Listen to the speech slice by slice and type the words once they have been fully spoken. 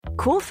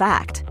Cool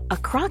fact, a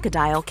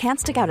crocodile can't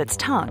stick out its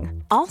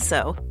tongue.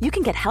 Also, you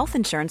can get health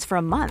insurance for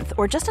a month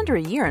or just under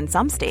a year in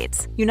some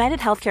states. United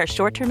Healthcare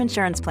short-term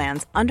insurance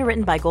plans,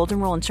 underwritten by Golden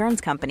Rule Insurance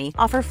Company,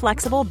 offer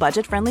flexible,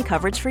 budget-friendly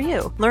coverage for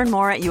you. Learn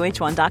more at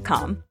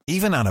uh1.com.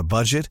 Even on a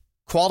budget,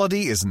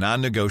 quality is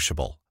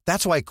non-negotiable.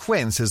 That's why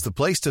Quince is the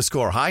place to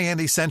score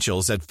high-end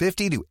essentials at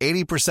 50 to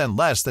 80%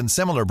 less than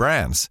similar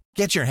brands.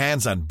 Get your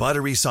hands on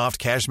buttery soft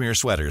cashmere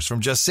sweaters from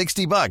just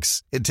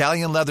 $60,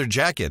 Italian leather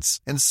jackets,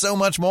 and so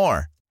much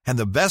more. And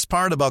the best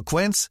part about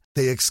Quince,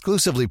 they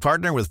exclusively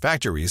partner with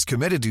factories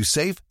committed to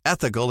safe,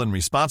 ethical, and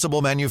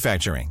responsible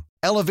manufacturing.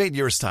 Elevate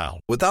your style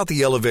without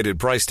the elevated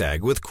price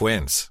tag with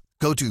Quince.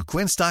 Go to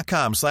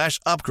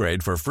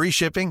quince.com/upgrade for free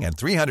shipping and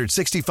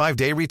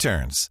 365-day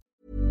returns.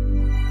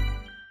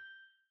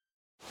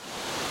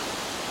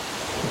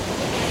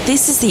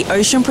 This is the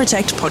Ocean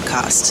Protect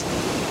podcast,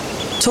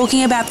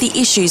 talking about the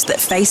issues that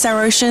face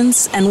our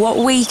oceans and what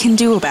we can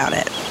do about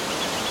it.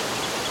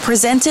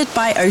 Presented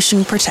by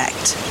Ocean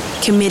Protect,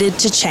 committed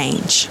to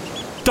change.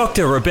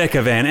 Dr.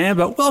 Rebecca Van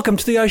Amber, welcome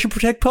to the Ocean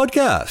Protect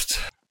podcast.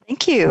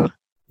 Thank you.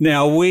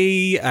 Now,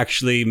 we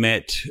actually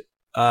met,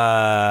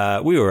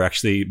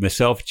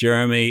 myself,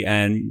 Jeremy,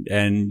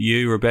 and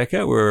you,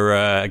 Rebecca,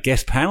 were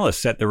guest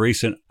panelists at the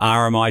recent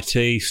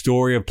RMIT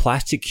Story of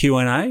Plastic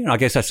Q&A. And I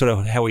guess that's sort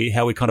of how we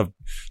kind of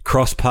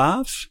crossed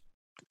paths.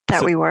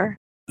 We were.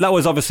 That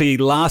was obviously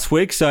last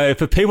week. So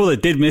for people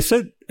that did miss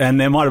it, and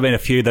there might have been a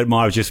few that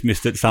might have just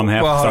missed it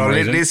somehow. Well, for some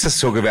reason. Let's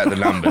just talk about the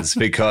numbers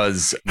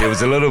because there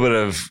was a little bit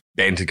of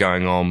banter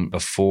going on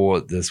before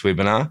this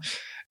webinar,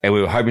 and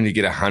we were hoping to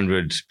get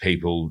 100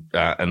 people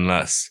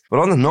enlist. But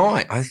on the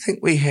night, I think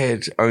we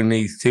had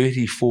only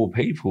 34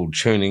 people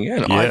tuning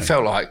in. Yeah. I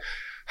felt like,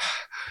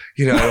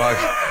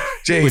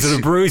 geez. Was it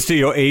a bruise to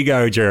your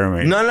ego,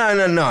 Jeremy?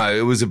 No.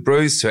 It was a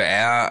bruise to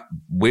our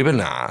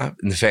webinar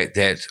in the fact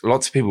that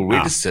lots of people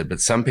registered,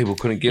 but some people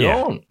couldn't get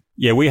on.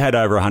 Yeah, we had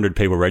over 100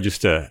 people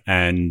register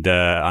and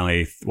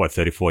only,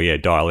 34,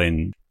 dial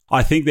in.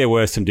 I think there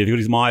were some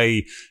difficulties.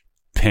 My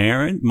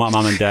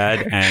mum and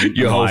dad, and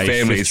your whole my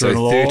family, so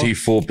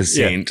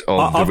 34%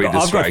 of the registrations.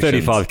 I've got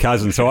 35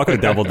 cousins, so I could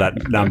have doubled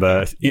that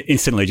number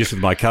instantly just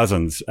with my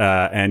cousins.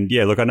 I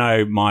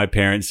know my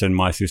parents and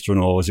my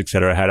sister-in-laws, et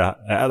cetera,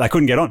 they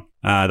couldn't get on.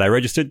 They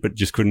registered, but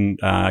just couldn't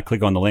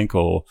click on the link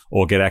or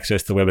get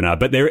access to the webinar.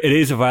 But it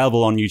is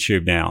available on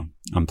YouTube now,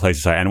 I'm pleased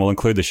to say, and we'll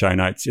include the show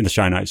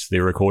notes,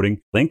 the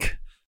recording link.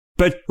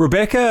 But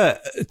Rebecca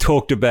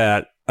talked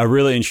about a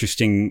really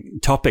interesting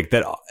topic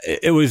that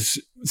it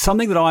was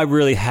something that I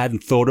really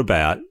hadn't thought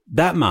about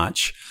that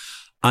much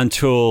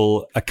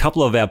until a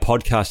couple of our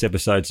podcast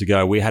episodes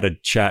ago. We had a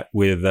chat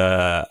with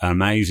an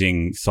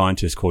amazing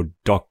scientist called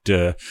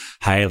Dr.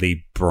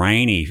 Haley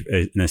Brainey,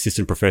 an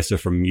assistant professor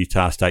from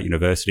Utah State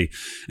University.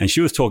 And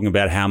she was talking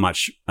about how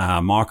much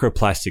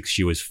microplastics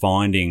she was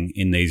finding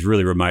in these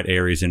really remote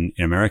areas in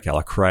America,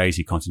 like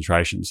crazy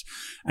concentrations.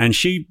 And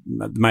she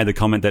made the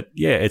comment that,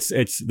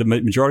 it's the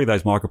majority of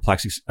those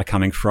microplastics are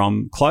coming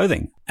from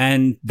clothing.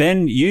 And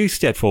then you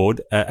stepped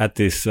forward at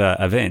this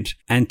event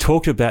and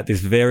talked about this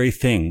very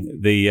thing,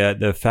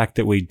 the fact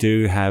that we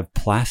do have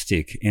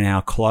plastic in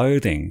our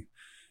clothing.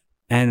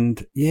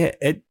 And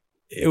it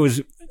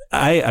was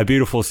a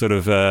beautiful sort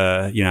of,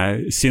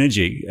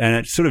 synergy. And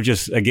it sort of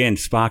just, again,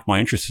 sparked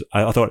my interest.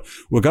 I thought,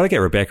 we've got to get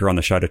Rebecca on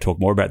the show to talk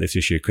more about this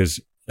issue because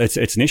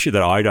it's an issue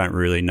that I don't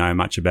really know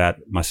much about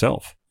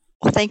myself.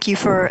 Well, thank you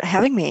for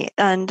having me.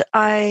 And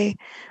I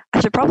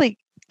should probably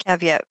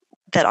caveat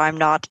that I'm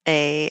not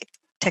a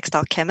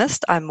textile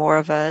chemist. I'm more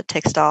of a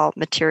textile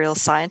material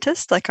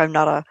scientist. Like I'm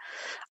not a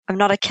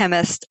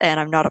chemist and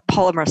I'm not a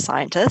polymer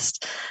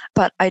scientist,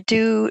 but I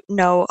do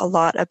know a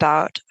lot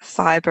about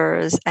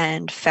fibers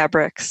and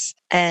fabrics.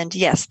 And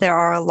yes, there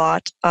are a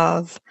lot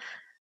of,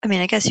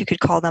 I guess you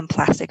could call them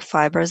plastic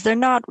fibers. They're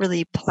not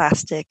really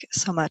plastic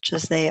so much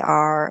as they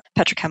are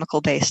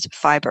petrochemical-based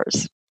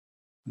fibers.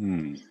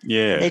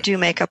 Yeah. They do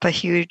make up a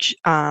huge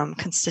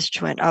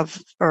constituent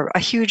of, or a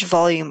huge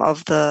volume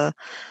of the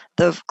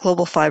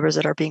global fibers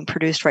that are being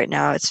produced right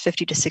now. It's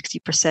 50 to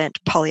 60%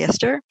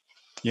 polyester.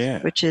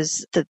 Yeah, which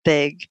is the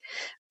big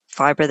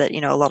fiber that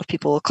a lot of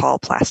people will call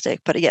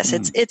plastic. But yes,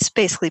 it's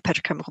basically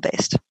petrochemical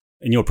based.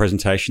 In your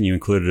presentation, you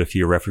included a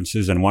few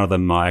references, and one of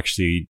them I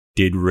actually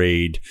did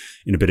read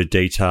in a bit of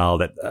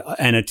detail.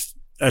 And it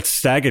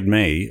staggered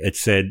me. It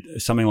said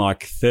something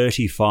like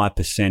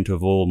 35%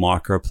 of all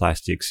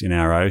microplastics in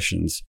our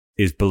oceans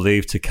is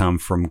believed to come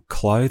from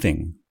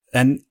clothing.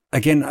 And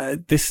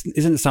again, this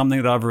isn't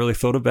something that I've really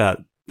thought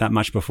about that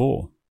much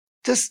before.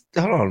 Just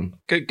hold on,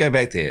 go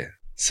back there.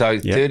 So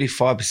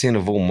 35%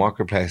 of all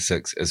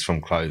microplastics is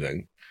from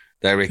clothing.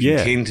 They reckon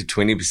 10 to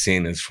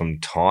 20% is from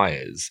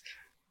tires.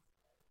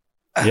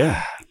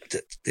 Yeah.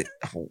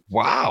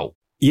 Wow.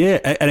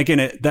 Yeah, and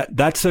again,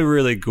 that's a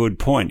really good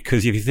point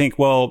because if you think,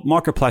 well,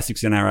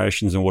 microplastics in our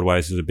oceans and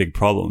waterways is a big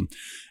problem,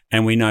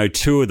 and we know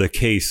two of the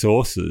key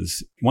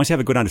sources, once you have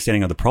a good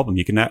understanding of the problem,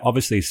 you can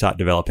obviously start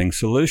developing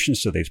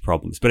solutions to these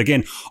problems. But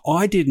again,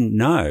 I didn't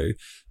know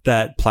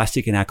that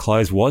plastic in our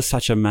clothes was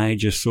such a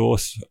major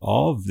source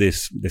of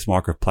this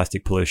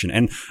microplastic pollution.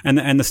 And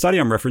the study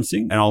I'm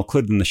referencing, and I'll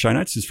include it in the show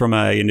notes, is from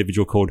an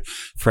individual called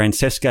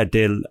Francesca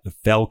Del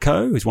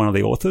Falco, who's one of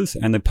the authors.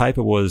 And the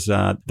paper was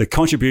the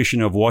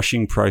contribution of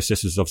washing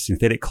processes of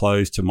synthetic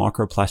clothes to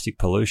microplastic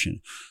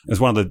pollution. It was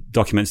one of the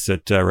documents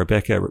that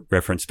Rebecca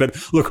referenced. But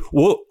look,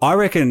 I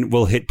reckon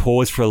we'll hit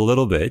pause for a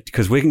little bit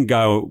because we'll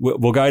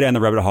go down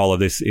the rabbit hole of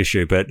this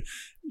issue. But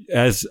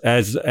as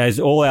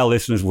all our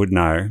listeners would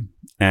know,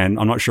 and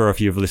I'm not sure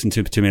if you've listened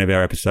to too many of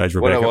our episodes,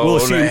 Rebecca.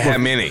 How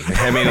many?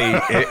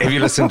 Have you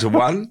listened to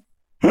one?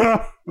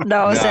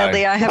 No,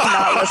 sadly, I have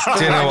not listened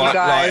to one, you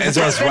guys.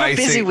 It's been a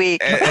busy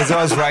week. As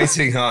I was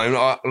racing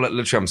home,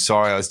 literally, I'm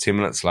sorry, I was 10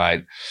 minutes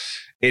late.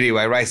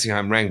 Anyway, racing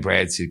home, rang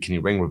Brad, said, can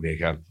you ring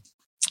Rebecca?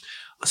 I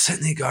was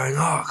sitting there going,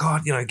 oh,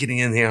 God, getting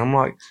in here. I'm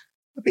like,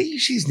 I bet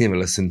she's never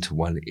listened to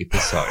one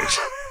episode.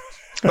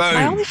 Boom.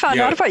 I only found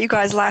out about you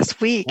guys last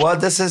week. Well,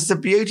 this is the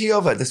beauty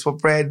of it. That's what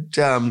Brad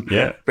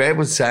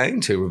was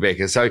saying to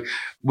Rebecca. So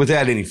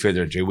without any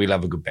further ado, we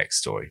love a good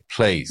backstory.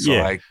 Please,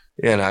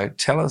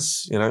 tell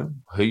us,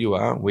 who you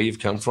are, where you've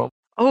come from.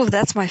 Oh,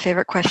 that's my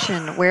favorite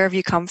question. Where have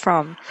you come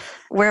from?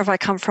 Where have I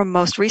come from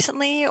most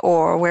recently,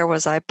 or where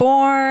was I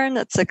born?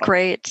 That's a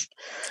great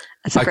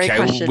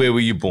question. Where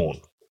were you born?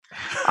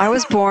 I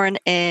was born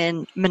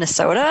in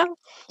Minnesota,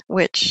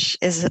 which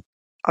is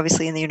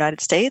obviously in the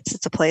United States.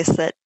 It's a place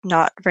that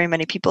not very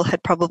many people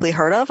had probably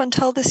heard of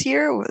until this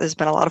year. There's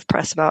been a lot of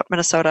press about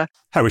Minnesota.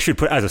 Hey, we should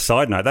put, as a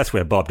side note, that's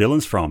where Bob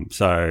Dylan's from.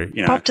 So,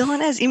 Bob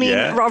Dylan is? You mean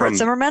Robert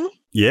Zimmerman?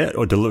 Yeah,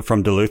 or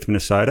from Duluth,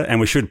 Minnesota. And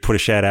we should put a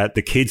shout out.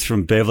 The kids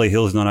from Beverly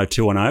Hills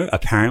 90210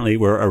 apparently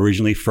were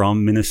originally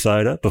from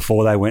Minnesota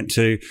before they went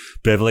to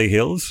Beverly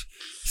Hills.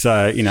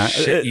 So,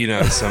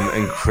 some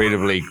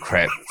incredibly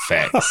crap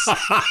facts.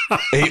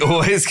 He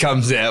always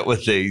comes out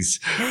with these.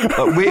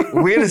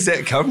 Where does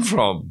that come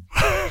from?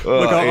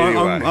 Look,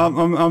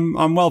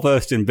 I'm well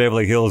versed in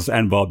Beverly Hills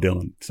and Bob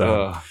Dylan.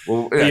 So,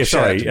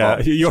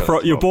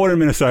 you're born in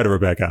Minnesota,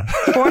 Rebecca.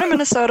 Born in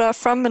Minnesota,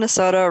 from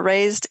Minnesota,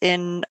 raised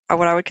in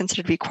what I would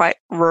consider to be quite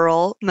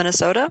rural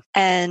Minnesota,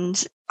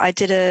 and I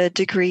did a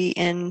degree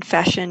in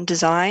fashion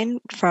design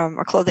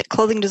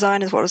clothing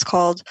design is what it was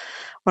called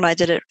when I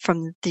did it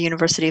from the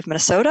University of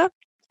Minnesota.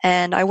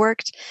 And I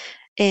worked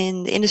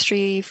in the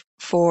industry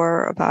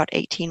for about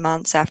 18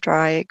 months after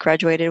I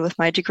graduated with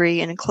my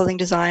degree in clothing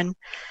design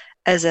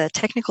as a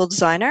technical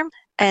designer,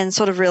 and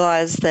sort of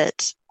realized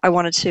that I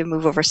wanted to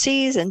move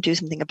overseas and do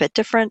something a bit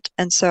different.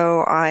 And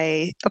so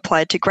I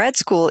applied to grad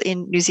school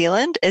in New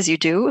Zealand, as you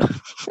do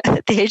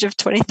at the age of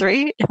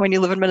 23 when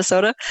you live in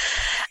Minnesota,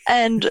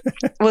 and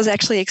was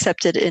actually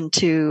accepted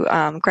into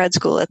grad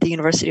school at the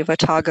University of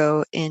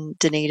Otago in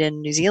Dunedin,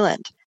 New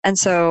Zealand. And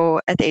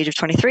so at the age of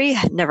 23,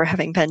 never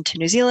having been to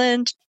New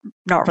Zealand,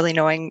 not really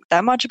knowing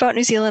that much about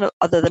New Zealand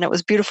other than it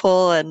was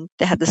beautiful and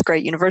they had this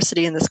great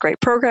university and this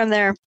great program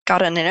there,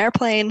 got on an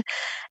airplane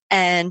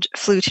and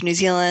flew to New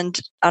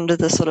Zealand under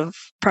the sort of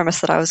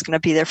premise that I was going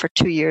to be there for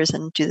 2 years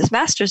and do this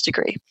master's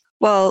degree.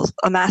 Well,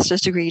 a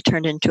master's degree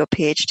turned into a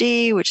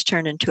PhD, which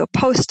turned into a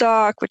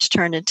postdoc, which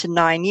turned into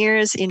 9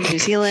 years in New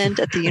Zealand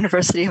at the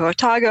University of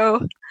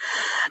Otago.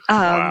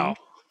 Wow.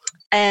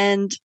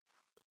 And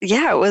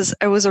yeah, it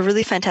was a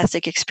really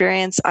fantastic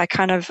experience. I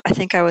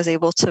think I was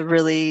able to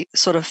really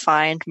sort of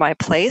find my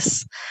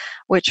place,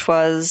 which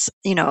was,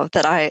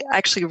 that I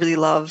actually really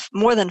love,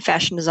 more than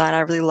fashion design,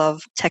 I really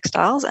love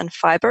textiles and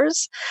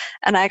fibers,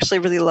 and I actually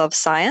really love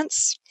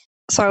science.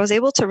 So I was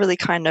able to really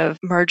kind of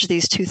merge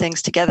these two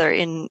things together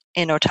in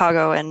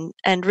Otago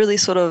and really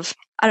sort of,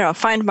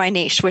 find my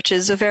niche, which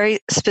is a very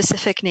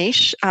specific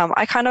niche.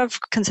 I kind of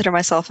consider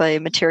myself a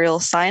material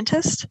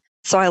scientist.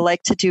 So I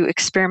like to do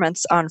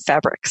experiments on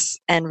fabrics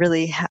and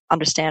really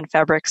understand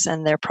fabrics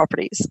and their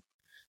properties.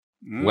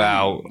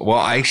 Wow. Well,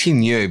 I actually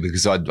knew,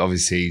 because I'd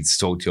obviously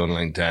stalked you on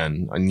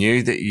LinkedIn, I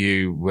knew that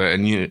you were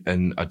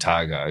in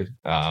Otago.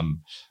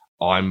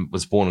 I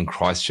was born in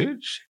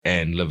Christchurch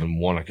and live in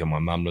Wanaka. My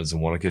mum lives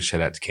in Wanaka.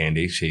 Shout out to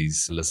Candy.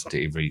 She's listened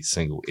to every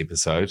single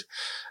episode,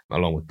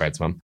 along with Brad's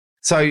mum.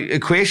 So a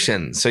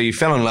question. So you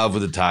fell in love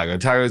with Otago.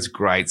 Otago is a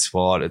great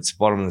spot. It's the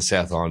bottom of the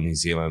South Island, New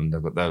Zealand.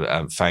 They've got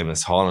the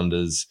famous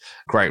Highlanders,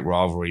 great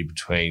rivalry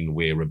between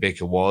where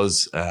Rebecca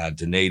was,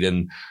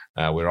 Dunedin,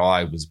 where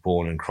I was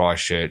born in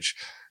Christchurch.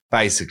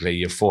 Basically,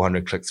 you're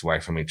 400 clicks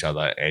away from each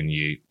other and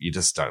you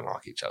just don't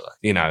like each other.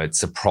 It's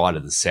the pride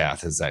of the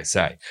South, as they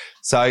say.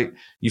 So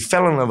you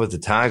fell in love with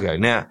Otago.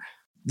 Now,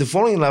 the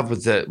falling in love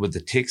with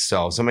the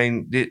textiles, I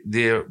mean,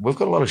 we've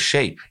got a lot of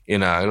sheep, a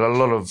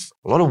lot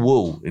of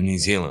wool in New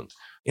Zealand.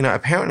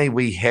 Apparently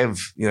we have,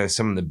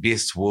 some of the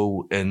best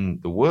wool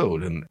in the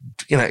world. And,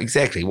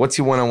 exactly. What's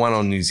your 101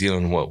 on New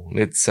Zealand wool?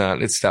 Let's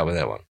start with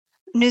that one.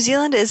 New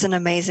Zealand is an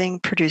amazing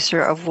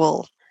producer of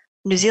wool.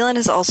 New Zealand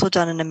has also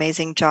done an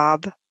amazing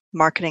job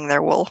marketing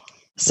their wool.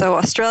 So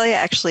Australia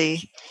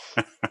actually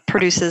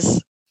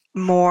produces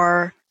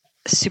more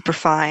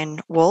superfine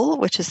wool,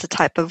 which is the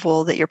type of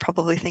wool that you're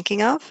probably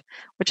thinking of,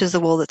 which is the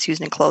wool that's used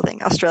in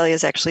clothing. Australia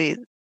is actually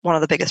one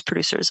of the biggest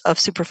producers of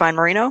superfine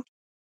merino.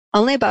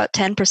 Only about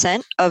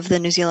 10% of the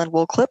New Zealand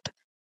wool clip,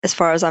 as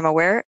far as I'm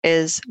aware,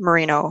 is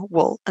merino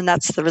wool. And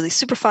that's the really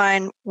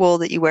superfine wool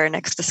that you wear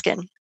next to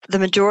skin. The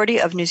majority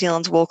of New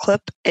Zealand's wool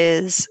clip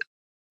is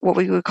what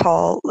we would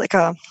call like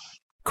a...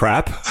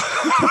 Crap?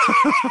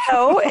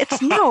 No, it's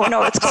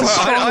called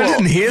strong wool. I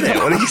didn't hear that.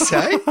 What did you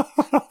say?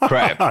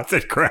 Crap. I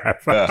said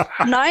crap.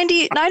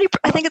 90,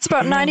 I think it's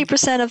about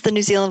 90% of the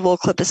New Zealand wool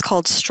clip is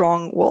called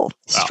strong wool.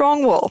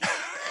 Strong wool.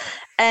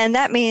 And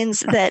that means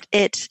that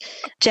it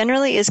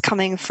generally is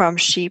coming from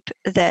sheep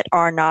that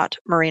are not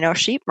merino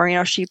sheep.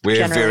 Merino sheep We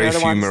have generally very are the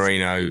few ones.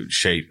 merino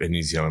sheep in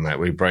New Zealand, mate.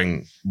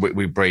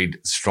 We breed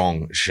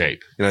strong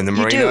sheep. You know, the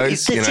You do.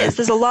 merinos. Yes,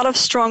 there's a lot of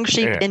strong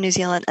sheep Yeah. in New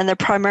Zealand, and they're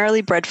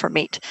primarily bred for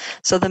meat.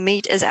 So the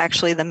meat is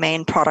actually the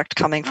main product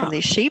coming from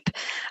these sheep.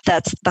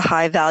 That's the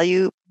high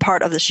value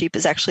part of the sheep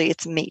is actually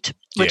its meat,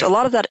 which Yeah. a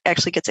lot of that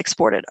actually gets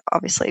exported,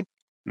 obviously,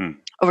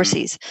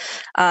 overseas.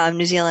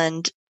 New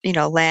Zealand,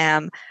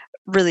 lamb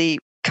really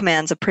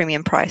commands a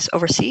premium price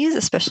overseas,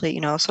 especially,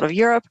 sort of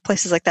Europe,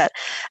 places like that.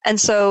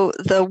 And so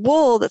the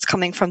wool that's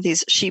coming from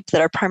these sheep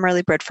that are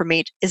primarily bred for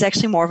meat is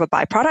actually more of a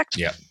byproduct.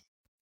 Yeah.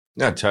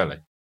 No, totally.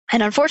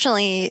 And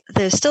unfortunately,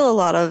 there's still a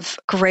lot of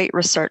great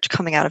research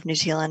coming out of New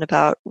Zealand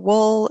about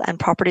wool and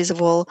properties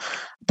of wool,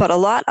 but a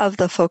lot of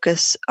the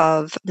focus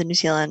of the New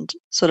Zealand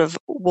sort of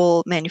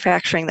wool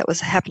manufacturing that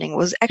was happening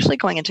was actually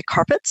going into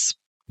carpets.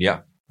 Yeah.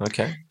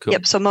 Okay. Cool.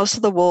 Yep. So most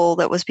of the wool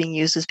that was being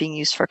used is being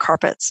used for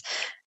carpets.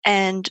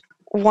 And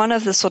one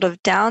of the sort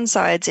of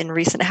downsides in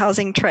recent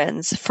housing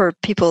trends for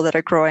people that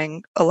are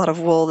growing a lot of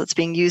wool that's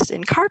being used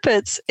in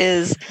carpets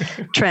is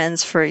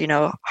trends for,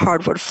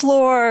 hardwood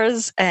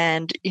floors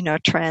and,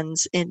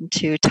 trends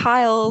into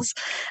tiles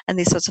and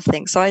these sorts of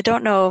things. So I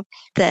don't know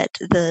that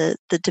the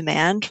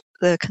demand,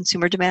 the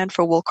consumer demand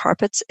for wool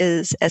carpets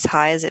is as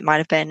high as it might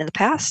have been in the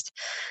past.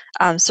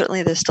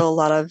 Certainly there's still a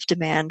lot of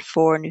demand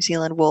for New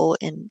Zealand wool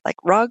in like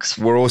rugs.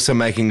 We're also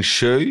making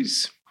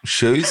shoes,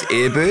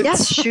 Airboots.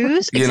 Yes,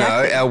 shoes. You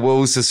exactly. know, our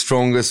wool's the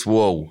strongest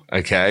wool.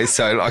 Okay.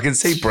 So I can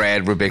see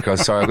Brad, Rebecca.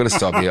 Sorry, I've got to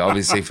stop here.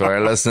 Obviously, for our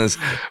listeners,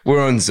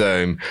 we're on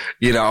Zoom.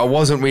 I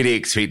wasn't really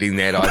expecting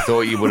that. I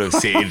thought you would have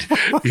said,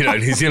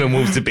 New Zealand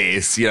wool's the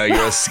best. You're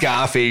a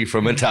scarfie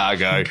from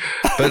Otago.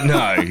 But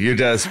no, you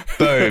just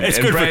boom. It's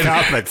good for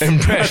carpets. And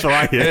Brad, That's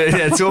right, yeah.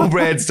 That's all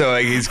Brad's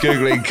doing. He's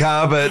Googling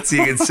carpets.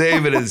 You can see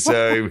him in his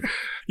Zoom.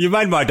 You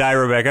made my day,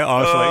 Rebecca.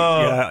 Honestly,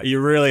 Oh. you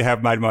really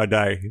have made my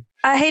day.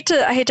 I hate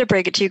to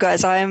break it to you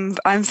guys. I'm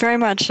very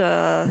much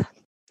and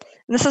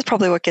this is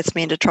probably what gets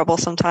me into trouble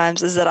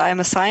sometimes is that I'm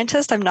a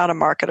scientist. I'm not a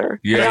marketer.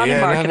 I'm not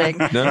in marketing.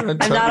 No,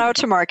 I'm not out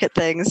to market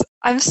things.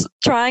 I'm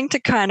trying to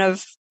kind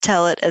of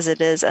tell it as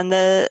it is. And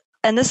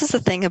this is the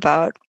thing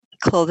about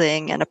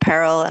clothing and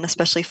apparel and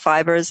especially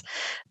fibers.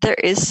 There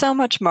is so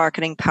much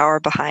marketing power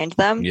behind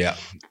them. Yeah.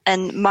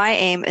 And my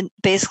aim, and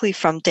basically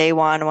from day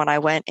one when I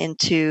went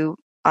into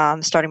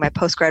starting my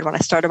postgrad, when I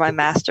started my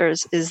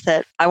master's, is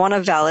that I want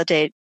to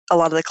validate a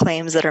lot of the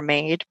claims that are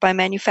made by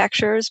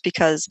manufacturers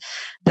because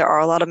there are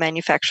a lot of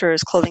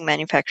manufacturers, clothing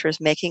manufacturers,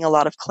 making a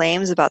lot of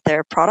claims about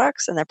their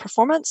products and their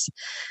performance.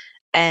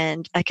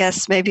 And I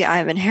guess maybe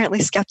I'm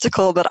inherently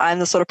skeptical, but I'm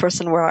the sort of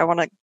person where I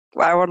want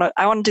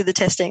to do the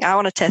testing. I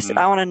want to test it.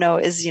 I want to know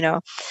is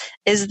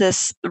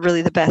this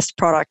really the best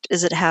product?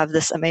 Does it have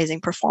this amazing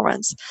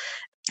performance?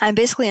 I'm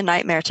basically a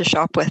nightmare to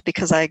shop with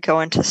because I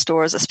go into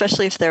stores,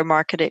 especially if they're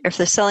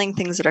selling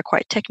things that are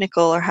quite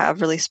technical or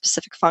have really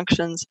specific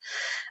functions.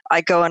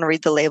 I go and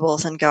read the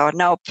labels and go,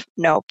 nope,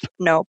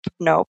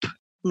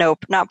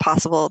 not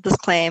possible. This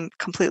claim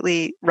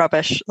completely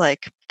rubbish.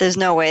 Like, there's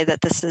no way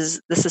that this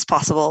is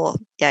possible.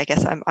 Yeah, I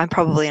guess I'm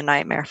probably a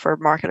nightmare for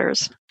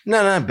marketers.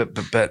 No, but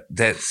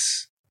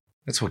that's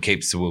what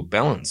keeps the world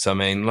balanced. I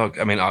mean, look,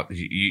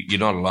 you're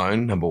not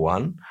alone, number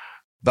one.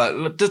 But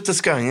look,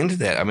 just going into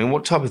that, I mean,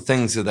 what type of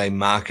things do they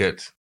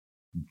market?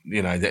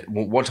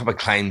 What type of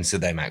claims do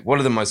they make? What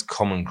are the most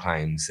common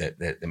claims that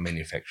the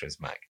manufacturers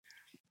make?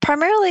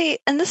 Primarily,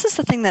 and this is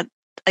the thing that,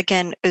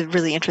 again, it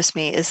really interests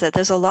me, is that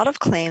there's a lot of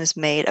claims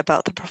made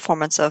about the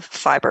performance of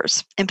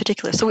fibers in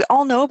particular. So we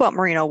all know about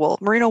merino wool.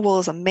 Merino wool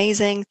is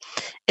amazing.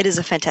 It is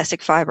a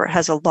fantastic fiber. It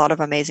has a lot of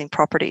amazing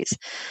properties.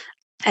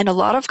 And a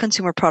lot of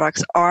consumer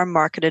products are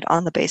marketed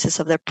on the basis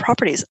of their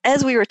properties.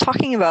 As we were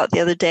talking about the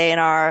other day in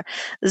our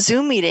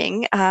Zoom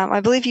meeting, I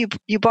believe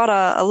you bought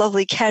a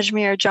lovely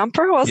cashmere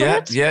jumper,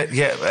 wasn't it? Yeah.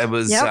 It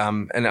was, Yep.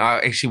 and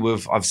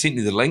I've sent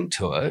you the link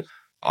to it.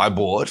 I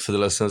bought, for the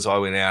listeners, I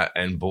went out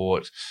and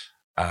bought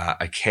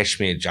a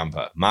cashmere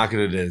jumper,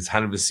 marketed as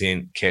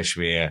 100%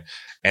 cashmere,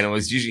 and it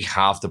was usually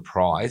half the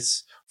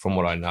price from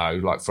what I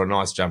know. Like for a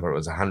nice jumper, it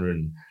was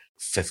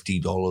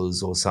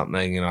 $150 or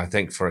something. And I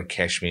think for a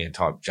cashmere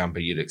type jumper,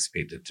 you'd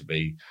expect it to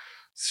be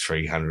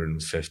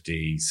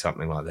 $350,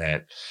 something like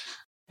that.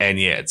 And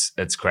yeah,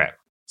 it's crap.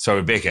 So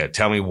Rebecca,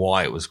 tell me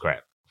why it was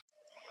crap.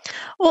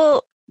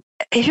 Well,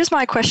 here's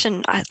my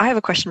question. I have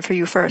a question for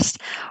you first.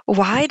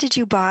 Why did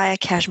you buy a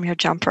cashmere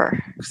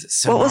jumper?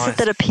 So what was nice. it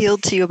that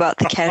appealed to you about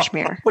the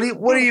cashmere? What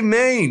do you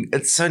mean?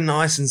 It's so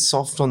nice and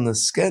soft on the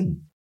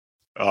skin.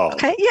 Oh,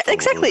 Okay, yeah,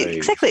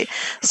 exactly.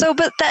 So,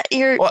 but that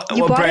you buy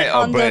Brad, it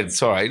on Brad,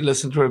 sorry,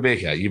 listen to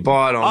Rebecca. You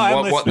buy it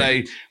on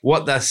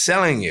what they're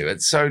selling you.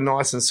 It's so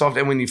nice and soft,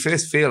 and when you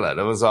first feel it,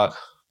 it was like,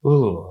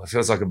 ooh, it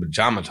feels like a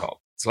pajama top.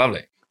 It's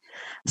lovely.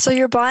 So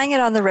you're buying it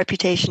on the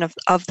reputation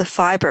of the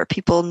fiber.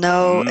 People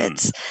know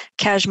it's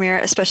cashmere,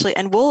 especially,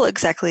 and wool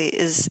exactly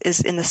is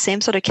in the same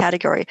sort of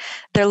category.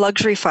 They're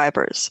luxury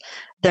fibers.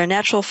 They're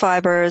natural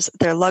fibers.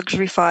 They're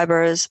luxury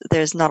fibers.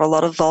 There's not a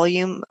lot of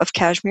volume of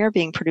cashmere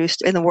being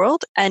produced in the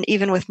world. And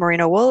even with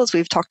merino wool, as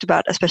we've talked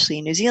about, especially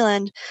in New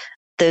Zealand,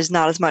 there's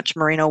not as much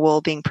merino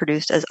wool being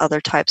produced as other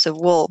types of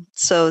wool.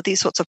 So these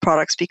sorts of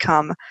products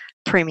become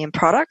premium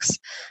products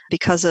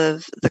because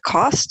of the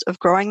cost of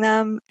growing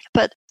them.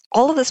 But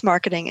all of this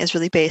marketing is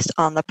really based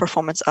on the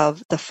performance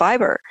of the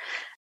fiber.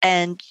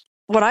 And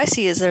what I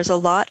see is there's a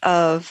lot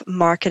of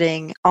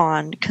marketing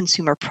on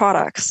consumer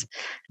products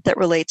that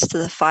relates to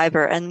the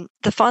fiber. And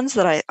the ones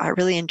that I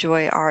really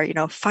enjoy are,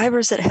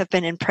 fibers that have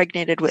been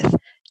impregnated with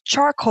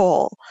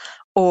charcoal,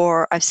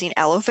 or I've seen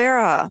aloe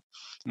vera,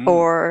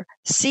 or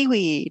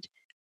seaweed.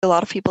 A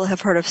lot of people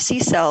have heard of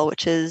C-cell,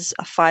 which is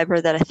a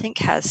fiber that I think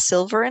has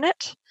silver in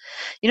it.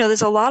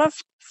 There's a lot of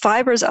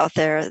fibers out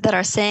there that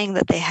are saying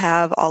that they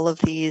have all of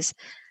these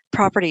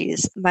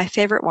properties. My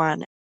favorite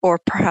one, or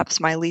perhaps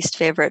my least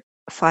favorite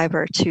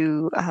fiber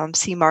to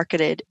see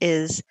marketed,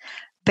 is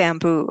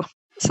bamboo.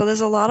 So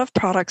there's a lot of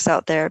products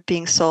out there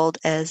being sold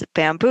as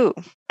bamboo.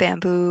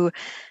 Bamboo,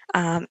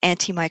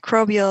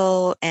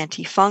 antimicrobial,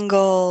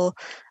 antifungal,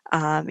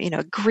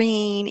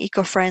 green,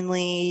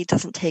 eco-friendly,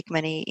 doesn't take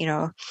many,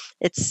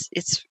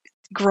 it's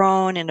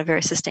grown in a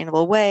very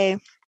sustainable way.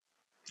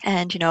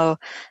 And,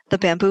 the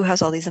bamboo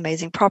has all these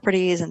amazing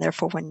properties, and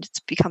therefore when it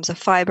becomes a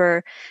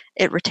fiber,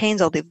 it retains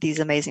all of these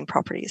amazing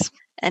properties.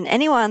 And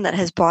anyone that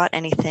has bought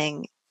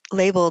anything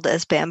labeled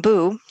as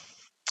bamboo,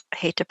 I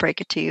hate to break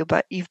it to you,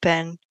 but you've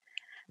been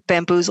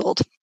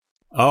bamboozled.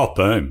 Oh,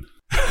 boom.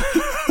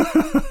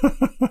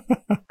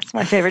 It's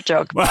my favorite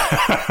joke.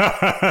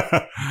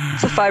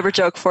 It's a fiber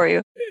joke for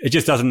you. It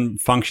just doesn't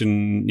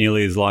function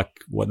nearly as like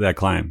what they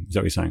claim. Is that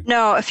what you're saying?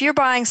 No, if you're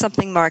buying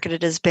something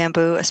marketed as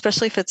bamboo,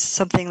 especially if it's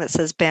something that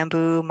says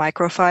bamboo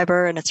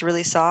microfiber and it's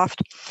really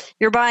soft,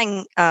 you're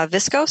buying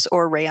viscose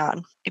or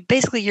rayon.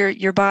 Basically,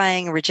 you're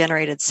buying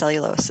regenerated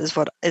cellulose is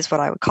what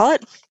I would call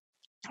it,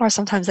 or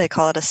sometimes they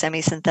call it a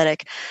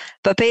semi-synthetic.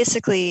 But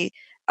basically,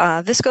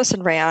 viscose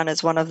and rayon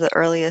is one of the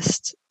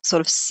earliest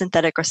sort of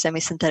synthetic or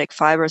semi-synthetic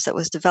fibers that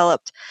was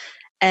developed.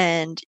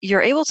 And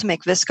you're able to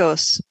make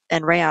viscose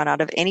and rayon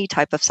out of any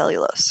type of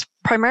cellulose.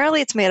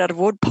 Primarily, it's made out of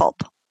wood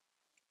pulp.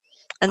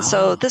 And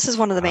so this is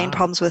one of the main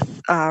problems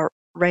with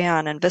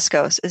rayon and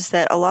viscose, is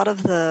that a lot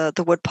of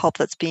the wood pulp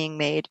that's being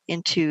made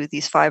into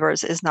these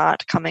fibers is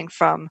not coming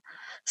from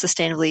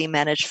sustainably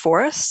managed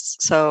forests.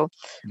 So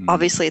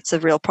obviously it's a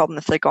real problem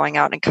if they're going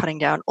out and cutting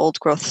down old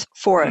growth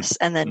forests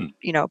and then,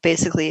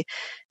 basically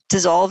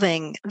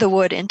dissolving the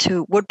wood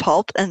into wood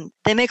pulp. And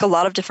they make a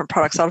lot of different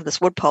products out of this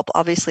wood pulp,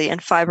 obviously,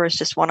 and fiber is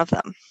just one of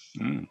them.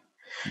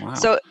 Wow.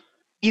 So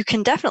you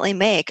can definitely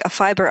make a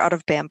fiber out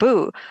of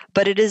bamboo,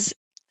 but it's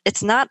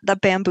not the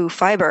bamboo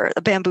fiber.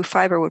 The bamboo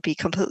fiber would be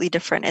completely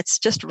different. It's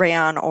just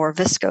rayon or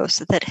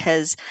viscose that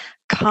has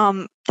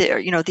come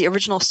there. The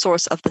original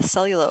source of the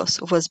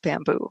cellulose was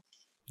bamboo.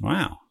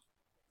 Wow.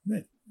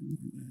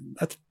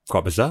 That's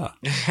quite bizarre.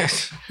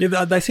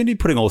 Yeah, they seem to be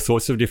putting all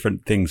sorts of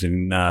different things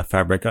in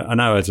fabric. I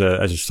know as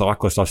a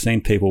cyclist, I've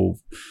seen people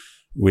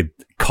with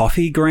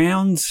coffee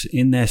grounds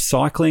in their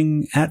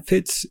cycling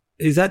outfits.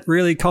 Is that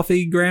really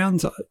coffee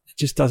grounds? It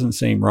just doesn't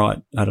seem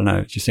right. I don't know.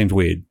 It just seems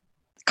weird.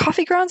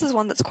 Coffee grounds is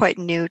one that's quite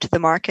new to the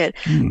market,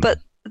 and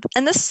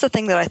this is the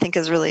thing that I think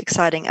is really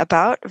exciting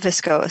about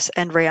viscose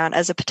and rayon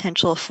as a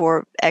potential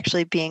for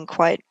actually being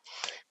quite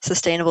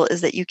sustainable,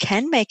 is that you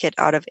can make it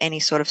out of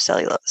any sort of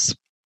cellulose.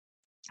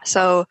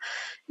 So,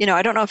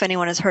 I don't know if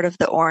anyone has heard of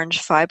the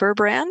Orange Fiber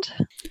brand.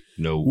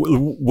 No.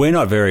 We're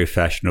not very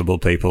fashionable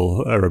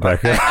people,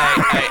 Rebecca.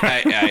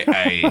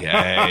 Hey.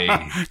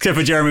 Except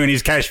for Jeremy and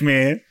his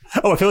cashmere.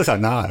 Oh, it feels so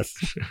nice.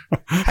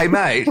 Hey,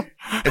 mate,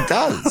 it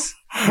does.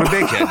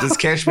 Rebecca, does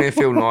cashmere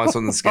feel nice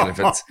on the skin if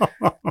it's...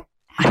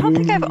 I don't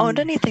think I've owned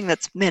anything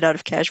that's made out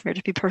of cashmere,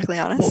 to be perfectly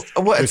honest.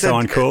 It's so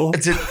uncool.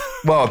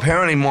 Well,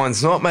 apparently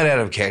mine's not made out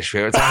of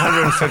cashmere. It's a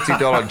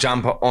 $150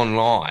 jumper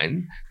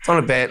online. It's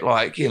not about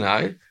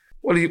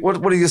What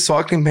do your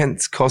cycling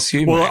pants cost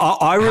you? Well, mate?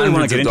 I really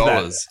want to get into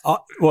 $100s.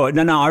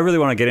 that. I really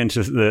want to get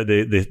into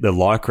the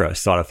Lycra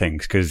side of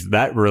things, because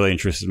that really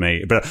interests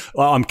me. But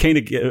I'm keen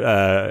to get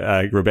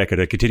Rebecca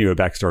to continue her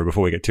backstory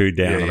before we get too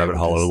down the rabbit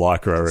hole of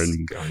Lycra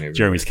and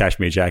Jeremy's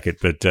cashmere jacket.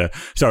 But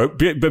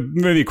but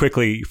moving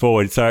quickly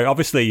forward. So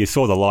obviously you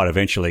saw the light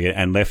eventually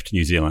and left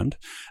New Zealand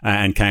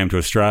and came to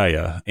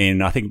Australia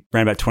in, I think,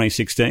 around about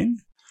 2016.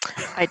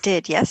 I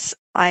did, yes.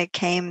 I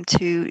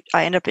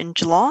ended up in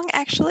Geelong,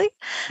 actually,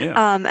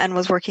 and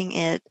was working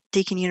at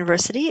Deakin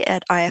University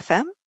at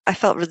IFM. I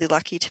felt really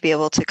lucky to be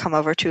able to come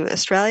over to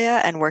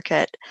Australia and work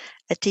at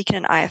Deakin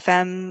and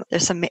IFM.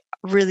 There's some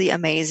really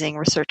amazing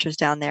researchers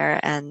down there,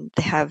 and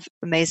they have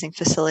amazing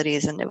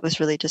facilities, and it was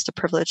really just a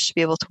privilege to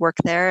be able to work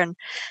there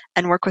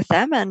and work with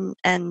them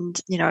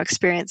and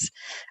experience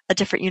a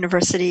different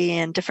university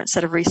and different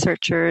set of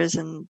researchers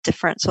and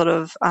different sort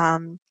of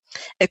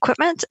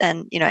equipment,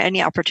 and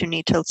any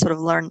opportunity to sort of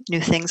learn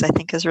new things I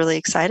think is really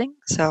exciting.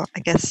 So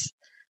I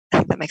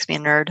think that makes me a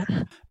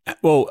nerd.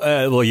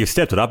 Well, you've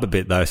stepped it up a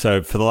bit though.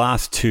 So for the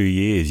last 2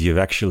 years, you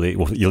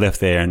left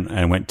there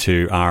and went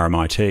to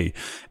RMIT,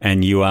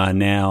 and you are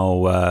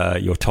now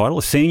your title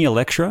is Senior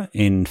Lecturer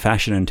in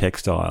Fashion and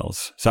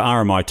Textiles. So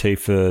RMIT,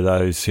 for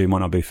those who might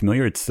not be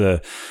familiar, is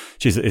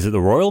it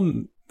the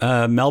Royal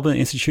Melbourne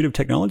Institute of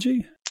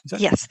Technology?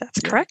 Yes,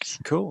 that's correct.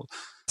 Cool.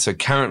 So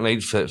currently,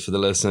 for the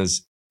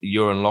listeners,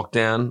 you're in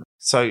lockdown.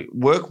 So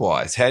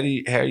work-wise, how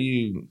are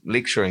you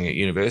lecturing at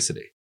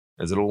university?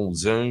 Is it all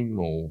Zoom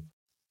or?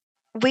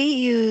 We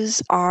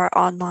use our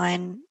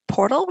online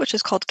portal, which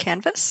is called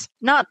Canvas.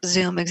 Not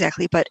Zoom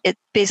exactly, but it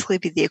basically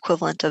be the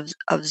equivalent of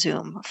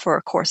Zoom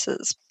for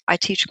courses. I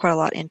teach quite a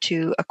lot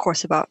into a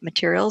course about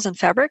materials and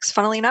fabrics,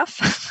 funnily enough.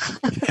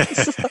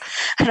 So,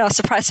 I know,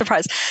 surprise,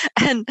 surprise.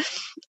 And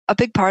a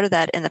big part of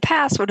that in the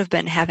past would have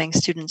been having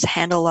students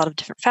handle a lot of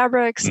different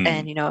fabrics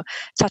and,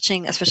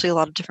 touching especially a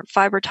lot of different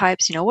fiber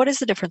types. What is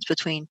the difference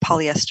between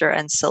polyester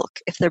and silk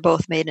if they're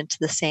both made into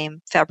the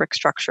same fabric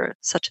structure,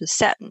 such as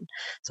satin?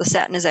 So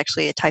satin is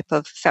actually a type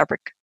of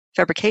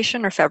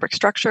fabrication or fabric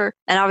structure.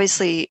 And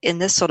obviously in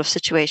this sort of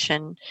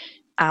situation,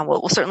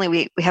 certainly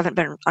we haven't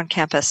been on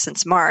campus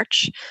since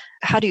March.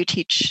 How do you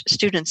teach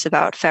students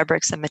about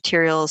fabrics and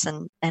materials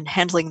and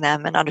handling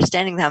them and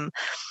understanding them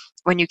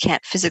when you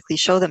can't physically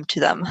show them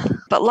to them?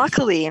 But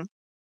luckily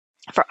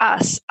for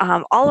us,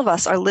 all of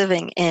us are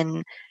living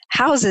in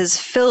houses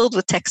filled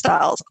with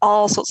textiles,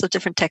 all sorts of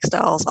different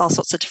textiles, all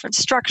sorts of different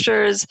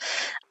structures.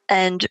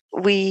 And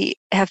we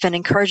have been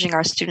encouraging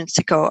our students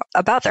to go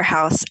about their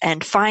house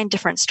and find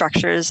different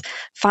structures,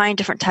 find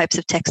different types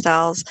of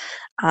textiles.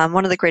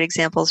 One of the great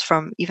examples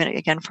from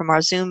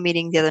our Zoom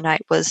meeting the other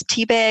night was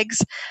tea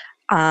bags,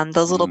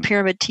 those little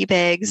pyramid tea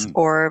bags,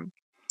 or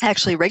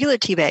actually regular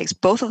tea bags.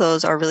 Both of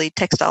those are really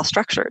textile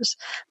structures,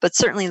 but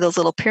certainly those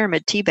little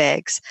pyramid tea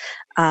bags,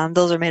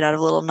 those are made out of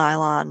little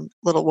nylon,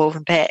 little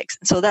woven bags.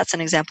 And so that's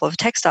an example of a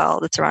textile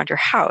that's around your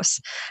house,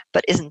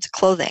 but isn't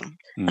clothing.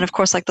 And of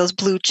course, like those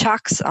blue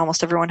chucks,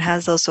 almost everyone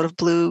has those sort of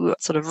blue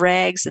sort of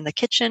rags in the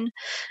kitchen.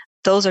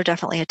 Those are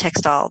definitely a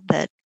textile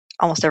that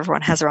almost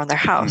everyone has around their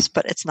house,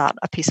 but it's not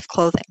a piece of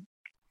clothing.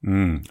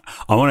 I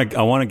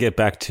want to get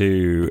back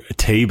to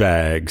tea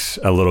bags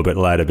a little bit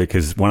later,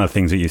 because one of the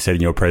things that you said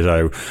in your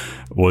prezzo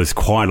was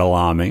quite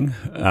alarming.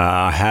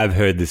 I have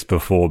heard this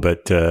before,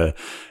 but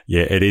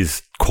it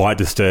is quite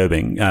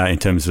disturbing in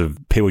terms of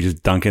people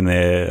just dunking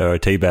their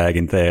tea bag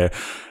into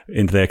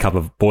their cup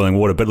of boiling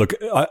water. But look,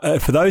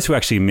 for those who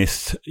actually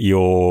missed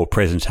your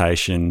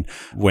presentation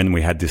when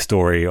we had this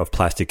story of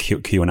plastic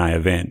Q&A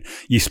event,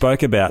 you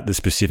spoke about the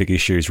specific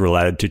issues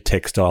related to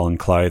textile and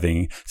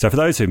clothing. So for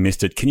those who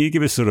missed it, can you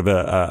give us sort of an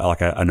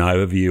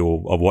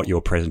overview of what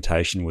your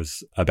presentation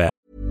was about?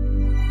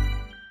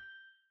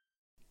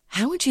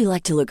 How would you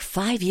like to look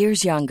 5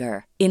 years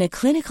younger? In a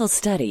clinical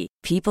study,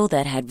 people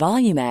that had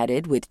volume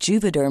added with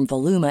Juvederm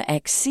Voluma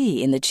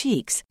XC in the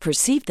cheeks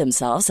perceived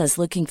themselves as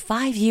looking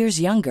 5 years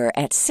younger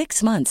at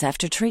 6 months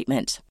after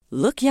treatment.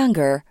 Look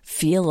younger,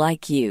 feel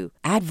like you.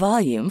 Add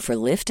volume for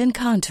lift and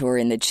contour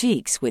in the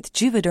cheeks with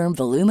Juvederm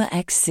Voluma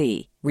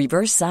XC.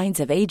 Reverse signs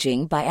of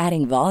aging by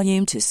adding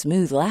volume to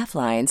smooth laugh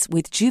lines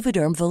with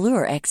Juvederm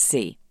Volure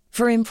XC.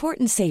 For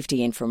important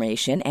safety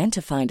information and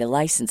to find a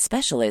licensed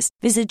specialist,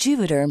 visit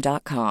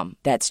Juvederm.com.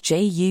 That's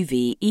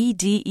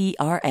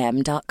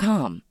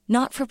JUVEDERM.com.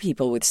 Not for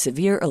people with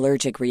severe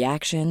allergic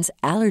reactions,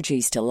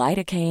 allergies to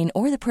lidocaine,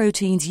 or the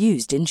proteins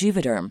used in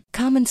Juvederm.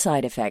 Common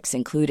side effects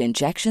include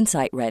injection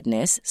site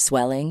redness,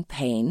 swelling,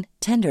 pain,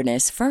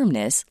 tenderness,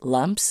 firmness,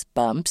 lumps,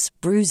 bumps,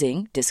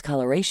 bruising,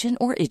 discoloration,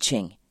 or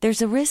itching.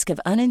 There's a risk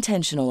of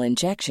unintentional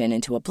injection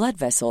into a blood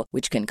vessel,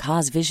 which can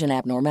cause vision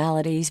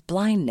abnormalities,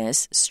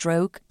 blindness,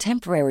 stroke,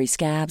 temporary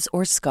scabs,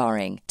 or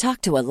scarring.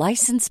 Talk to a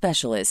licensed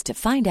specialist to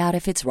find out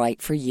if it's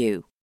right for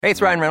you. Hey, it's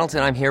Ryan Reynolds,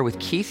 and I'm here with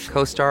Keith,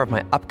 co-star of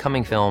my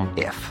upcoming film,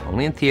 If,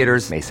 only in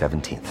theaters May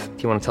 17th.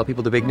 Do you want to tell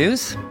people the big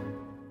news?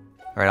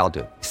 All right, I'll do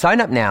it. Sign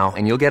up now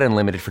and you'll get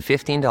unlimited for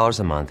 $15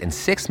 a month and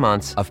 6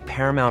 months of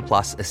Paramount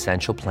Plus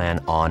Essential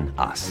Plan on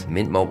us.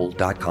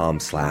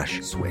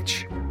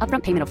 MintMobile.com/switch.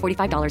 Upfront payment of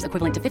 $45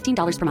 equivalent to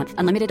 $15 per month.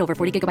 Unlimited over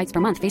 40 gigabytes per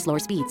month. Face lower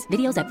speeds.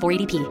 Videos at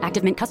 480p.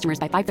 Active Mint customers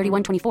by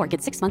 531.24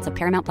 get 6 months of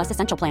Paramount Plus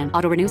Essential Plan.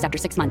 Auto renews after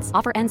 6 months.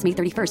 Offer ends May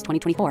 31st,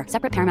 2024.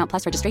 Separate Paramount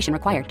Plus registration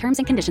required. Terms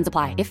and conditions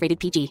apply if rated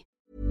PG.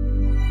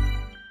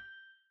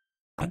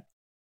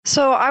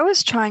 So I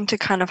was trying to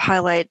kind of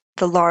highlight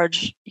the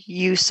large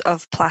use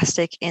of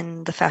plastic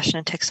in the fashion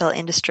and textile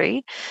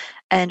industry.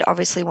 And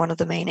obviously one of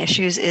the main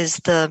issues is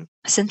the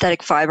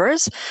synthetic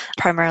fibers,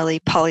 primarily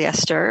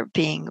polyester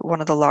being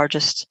one of the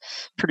largest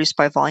produced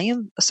by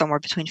volume. Somewhere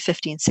between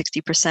 50 and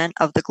 60%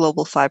 of the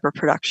global fiber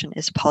production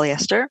is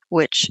polyester,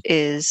 which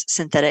is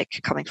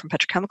synthetic coming from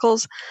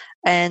petrochemicals.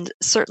 And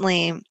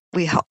certainly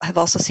we have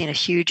also seen a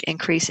huge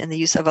increase in the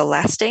use of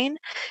elastane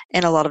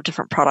in a lot of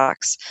different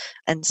products.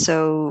 And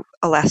so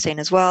elastane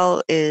as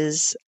well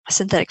is a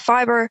synthetic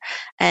fiber.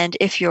 And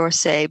if you're,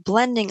 say,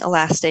 blending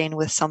elastane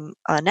with some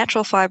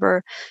natural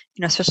fiber,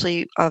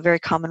 especially a very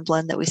common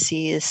blend that we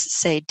see is,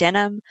 say,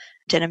 denim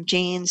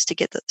jeans to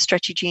get the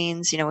stretchy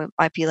jeans, it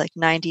might be like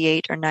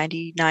 98 or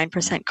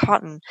 99%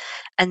 cotton,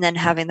 and then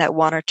having that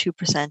 1 or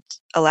 2%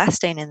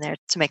 elastane in there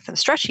to make them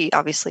stretchy,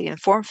 obviously,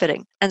 and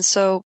form-fitting. And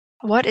so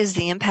what is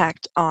the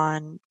impact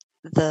on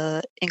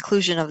the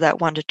inclusion of that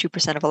 1 to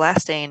 2% of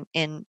elastane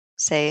in,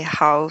 say,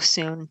 how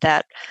soon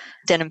that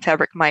denim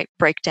fabric might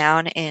break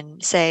down in,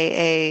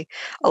 say,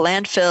 a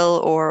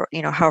landfill or,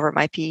 however it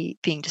might be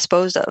being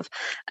disposed of?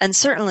 And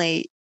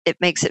certainly it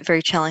makes it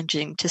very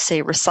challenging to,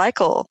 say,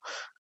 recycle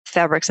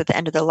fabrics at the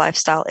end of their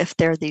lifestyle if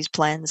there are these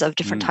blends of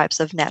different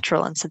types of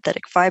natural and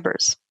synthetic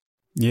fibers.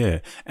 Yeah.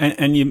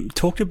 And you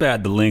talked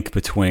about the link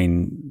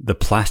between the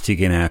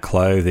plastic in our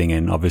clothing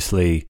and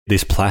obviously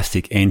this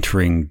plastic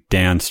entering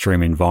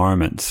downstream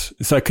environments.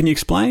 So can you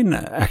explain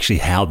actually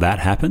how that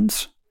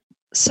happens?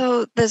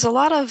 So there's a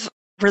lot of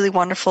really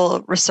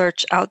wonderful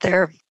research out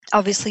there.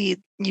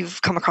 Obviously,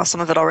 you've come across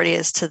some of it already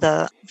as to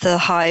the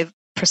high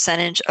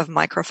percentage of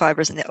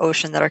microfibers in the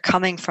ocean that are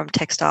coming from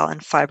textile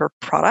and fiber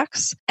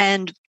products.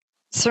 And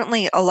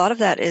certainly a lot of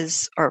that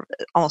is, or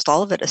almost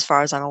all of it as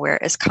far as I'm aware,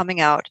 is coming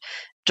out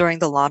during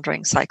the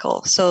laundering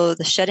cycle. So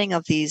the shedding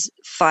of these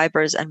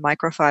fibers and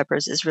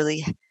microfibers is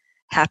really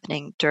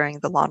happening during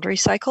the laundry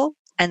cycle.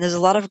 And there's a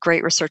lot of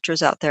great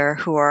researchers out there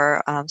who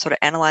are sort of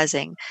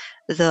analyzing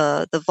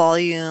the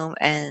volume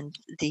and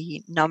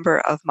the number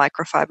of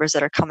microfibers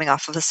that are coming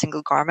off of a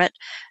single garment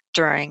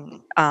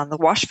during the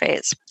wash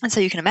phase. And so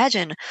you can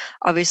imagine,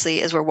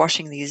 obviously, as we're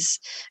washing these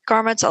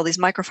garments, all these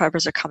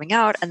microfibers are coming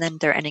out and then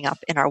they're ending up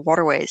in our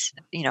waterways,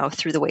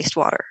 through the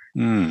wastewater.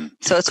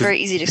 So it's very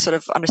easy to sort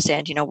of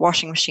understand,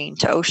 washing machine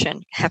to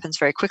ocean happens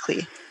very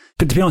quickly.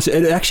 But to be honest,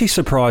 it actually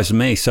surprised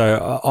me.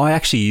 So I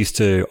actually used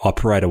to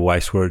operate a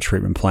wastewater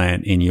treatment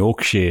plant in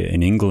Yorkshire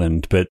in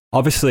England. But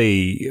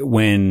obviously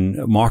when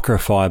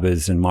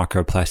microfibers and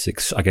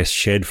microplastics, I guess,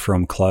 shed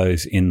from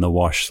clothes in the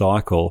wash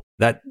cycle,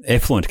 that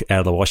effluent out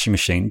of the washing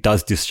machine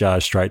does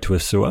discharge straight to a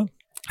sewer.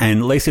 And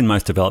at least in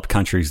most developed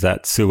countries,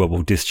 that sewer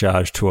will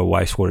discharge to a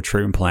wastewater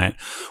treatment plant,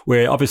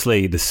 where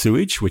obviously the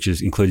sewage, which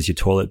includes your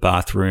toilet,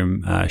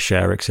 bathroom,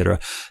 shower, etc.,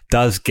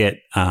 does get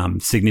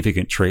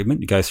significant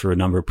treatment. It goes through a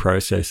number of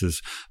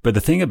processes. But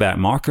the thing about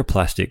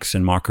microplastics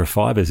and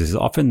microfibers is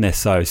often they're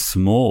so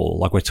small,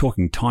 like we're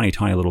talking tiny,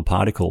 tiny little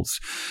particles.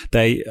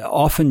 They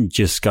often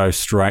just go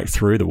straight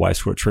through the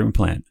wastewater treatment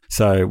plant.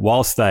 So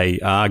whilst they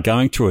are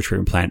going through a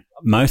treatment plant,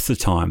 most of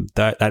the time,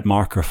 that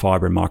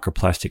microfiber and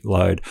microplastic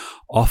load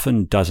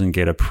often doesn't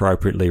get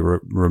appropriately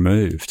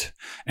removed.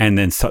 And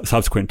then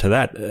subsequent to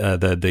that,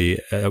 the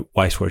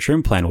wastewater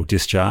treatment plant will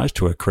discharge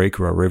to a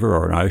creek or a river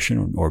or an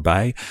ocean or a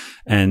bay.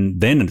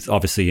 And then it's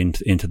obviously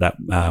into that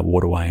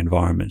waterway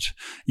environment.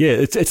 Yeah,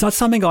 it's not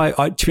something to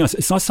be honest,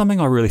 it's not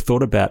something I really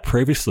thought about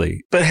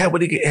previously. But how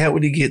would he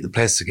get the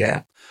plastic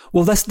out?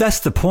 Well, that's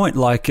the point.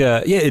 Like,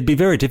 it'd be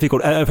very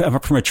difficult.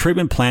 From a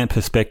treatment plant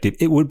perspective,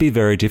 it would be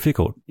very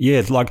difficult.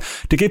 Yeah, like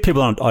to give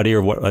people an idea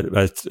of what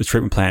a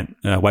treatment plant,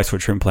 wastewater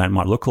treatment plant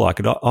might look like,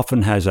 it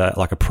often has a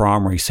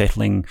primary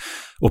settling,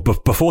 or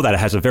before that, it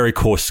has a very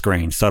coarse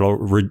screen. So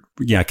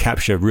it'll,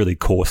 capture really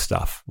coarse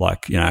stuff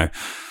like,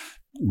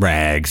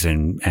 rags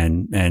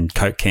and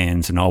Coke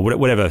cans and all,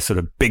 whatever sort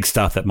of big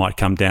stuff that might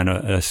come down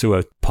a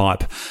sewer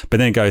pipe, but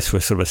then it goes to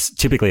a sort of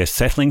typically a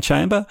settling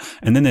chamber,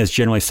 and then there's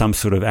generally some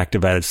sort of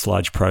activated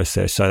sludge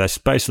process. So that's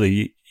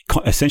basically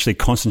essentially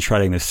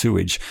concentrating the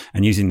sewage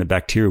and using the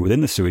bacteria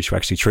within the sewage to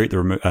actually treat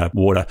the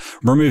water,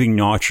 removing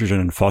nitrogen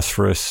and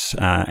phosphorus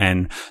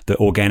and the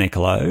organic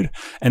load.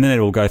 And then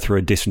it will go through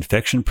a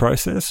disinfection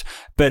process.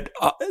 But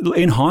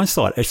in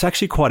hindsight, it's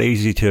actually quite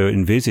easy to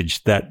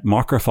envisage that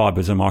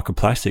microfibers and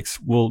microplastics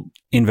will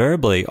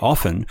invariably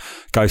often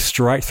go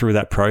straight through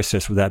that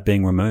process without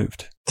being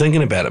removed.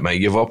 Thinking about it,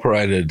 mate, you've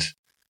operated,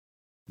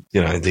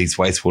 these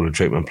wastewater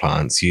treatment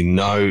plants,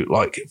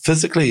 like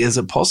physically, is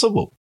it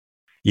possible?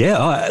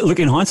 Yeah, look,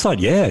 in hindsight,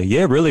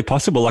 yeah, really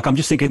possible. Like, I'm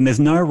just thinking there's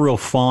no real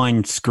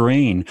fine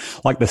screen.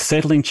 Like, the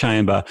settling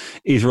chamber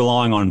is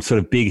relying on sort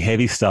of big,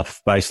 heavy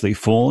stuff basically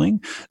falling.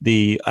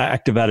 The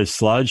activated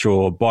sludge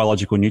or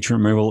biological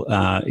nutrient removal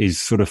is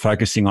sort of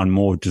focusing on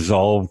more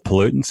dissolved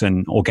pollutants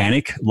and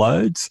organic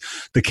loads,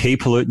 the key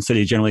pollutants that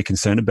you're generally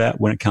concerned about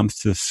when it comes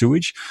to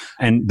sewage.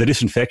 And the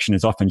disinfection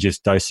is often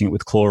just dosing it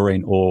with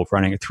chlorine or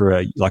running it through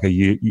a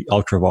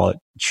ultraviolet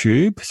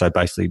tube, so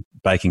basically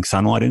baking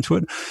sunlight into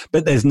it,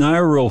 but there's no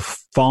real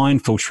fine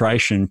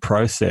filtration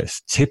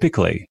process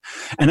typically.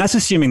 And that's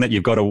assuming that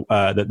you've got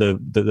that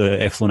the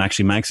effluent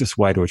actually makes its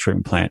way to a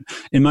treatment plant.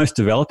 In most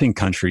developing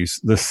countries,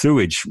 the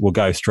sewage will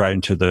go straight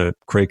into the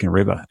creek and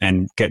river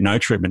and get no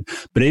treatment.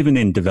 But even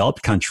in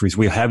developed countries,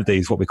 we have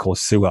these what we call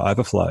sewer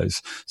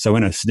overflows. So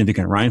in a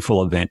significant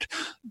rainfall event,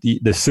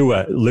 the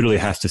sewer literally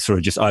has to sort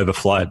of just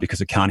overflow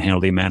because it can't handle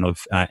the amount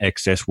of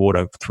excess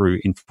water through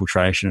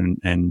infiltration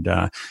and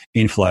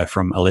inflow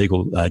from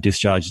illegal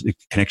discharge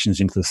connections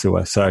into the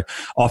sewer. So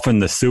often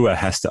the sewer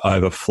has to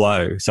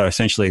overflow. So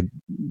essentially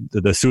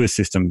the sewer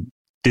system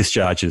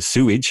discharges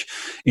sewage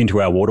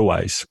into our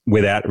waterways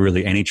without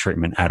really any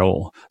treatment at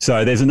all.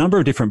 So there's a number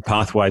of different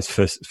pathways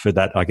for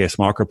that, I guess,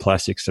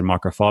 microplastics and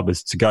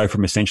microfibers to go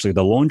from essentially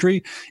the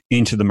laundry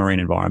into the marine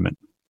environment.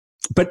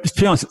 But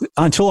to be honest,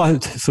 until I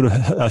sort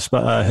of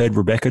heard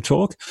Rebecca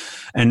talk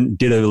and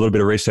did a little bit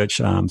of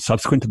research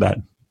subsequent to that,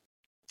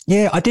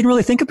 yeah, I didn't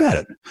really think about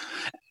it.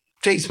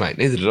 Jeez, mate,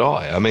 neither did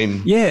I. I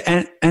mean...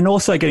 Yeah, and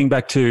also getting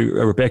back to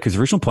Rebecca's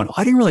original point,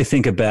 I didn't really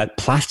think about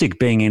plastic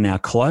being in our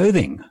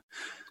clothing.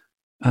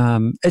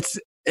 It's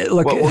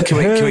like... Well,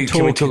 can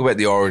we talk about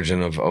the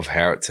origin of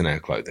how it's in our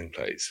clothing,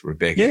 please?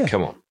 Rebecca, Yeah.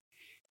 Come on.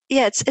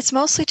 Yeah, it's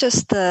mostly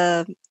just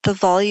the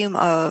volume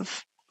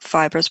of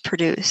fibers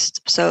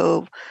produced.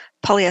 So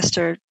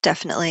polyester,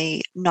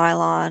 definitely,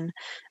 nylon,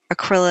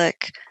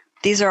 acrylic,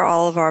 these are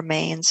all of our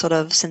main sort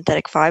of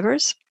synthetic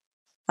fibers,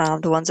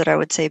 the ones that I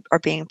would say are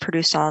being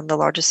produced on the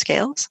largest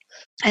scales.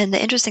 And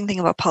the interesting thing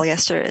about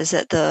polyester is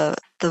that the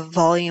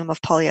volume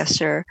of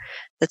polyester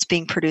that's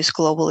being produced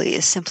globally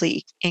is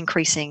simply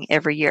increasing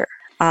every year.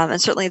 And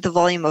certainly the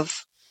volume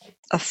of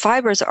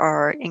fibers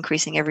are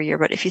increasing every year.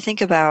 But if you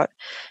think about,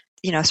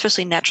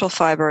 especially natural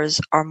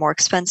fibers are more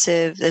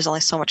expensive. There's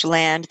only so much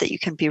land that you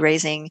can be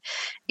raising,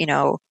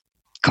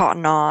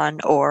 cotton on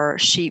or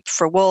sheep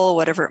for wool,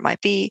 whatever it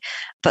might be.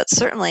 But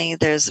certainly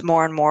there's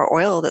more and more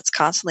oil that's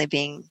constantly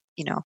being,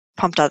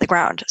 pumped out of the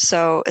ground.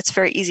 So it's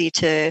very easy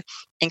to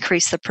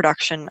increase the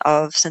production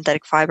of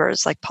synthetic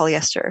fibers like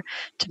polyester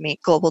to meet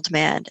global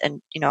demand.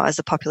 And, as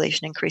the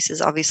population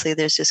increases, obviously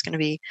there's just going to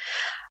be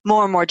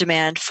more and more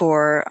demand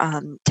for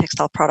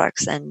textile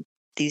products and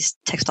these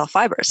textile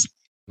fibers.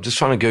 I'm just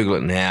trying to Google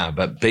it now,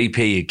 but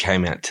BP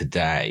came out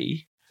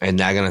today and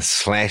they're going to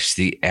slash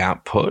the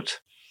output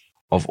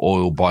of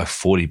oil by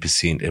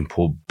 40% and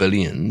pour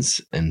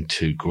billions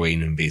into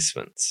green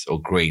investments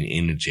or green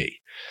energy.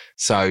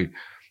 So,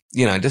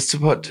 just to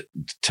put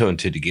two and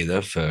two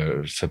together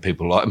for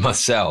people like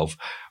myself,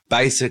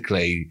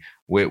 basically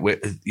we're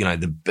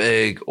the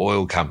big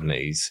oil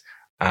companies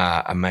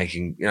are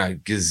making,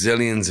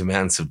 gazillions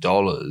amounts of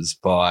dollars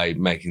by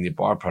making their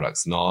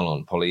byproducts,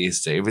 nylon,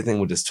 polyester, everything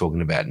we're just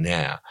talking about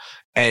now.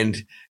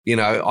 And,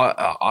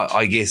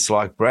 I guess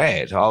like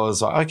Brad, I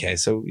was like, okay,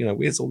 so,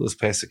 where's all this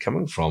plastic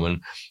coming from?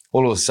 And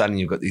all of a sudden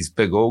you've got these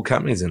big oil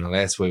companies. And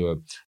last we were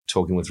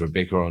talking with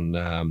Rebecca on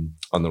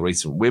the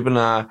recent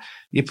webinar,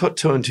 you put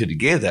two and two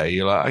together,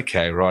 you're like,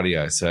 okay,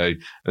 rightio. So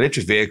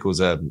electric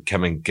vehicles are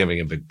giving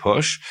a big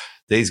push.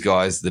 These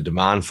guys, the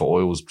demand for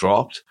oil's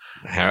dropped.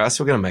 How else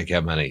are we going to make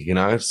our money,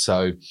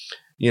 So,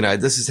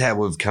 this is how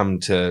we've come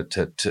to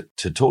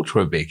talk to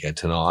Rebecca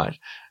tonight,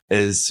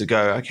 is to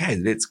go, okay,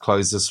 let's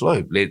close this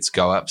loop. Let's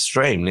go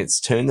upstream. Let's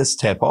turn this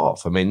tap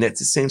off. I mean,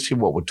 that's essentially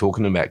what we're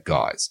talking about,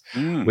 guys.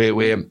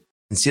 We're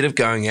instead of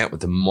going out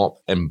with the mop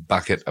and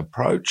bucket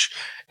approach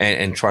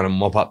and trying to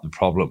mop up the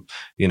problem,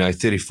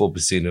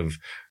 34% of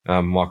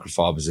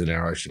microfibers in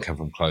our ocean come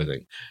from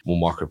clothing or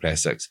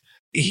microplastics.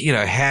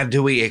 How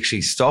do we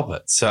actually stop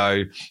it?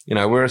 So,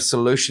 we're a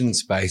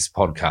solutions-based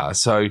podcast.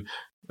 So,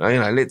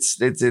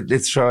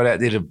 let's throw it out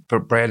there to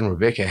Brad and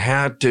Rebecca.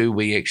 How do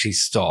we actually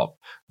stop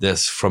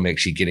this from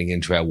actually getting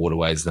into our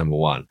waterways, number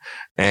one?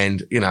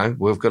 And,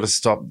 we've got to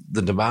stop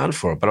the demand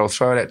for it. But I'll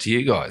throw it out to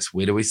you guys.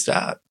 Where do we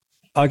start?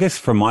 I guess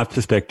from my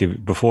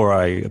perspective, before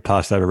I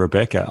pass over to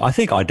Rebecca, I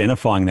think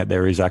identifying that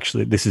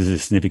this is a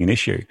significant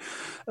issue.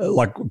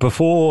 Like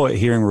before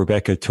hearing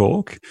Rebecca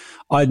talk,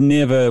 I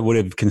never would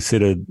have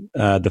considered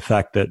the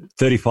fact that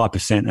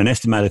an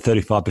estimated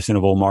 35%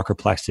 of all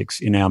microplastics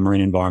in our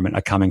marine environment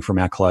are coming from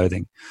our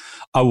clothing.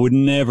 I would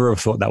never have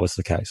thought that was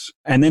the case.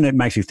 And then it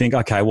makes you think,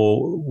 okay,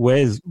 well, why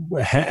is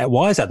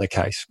that the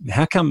case?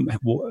 How come,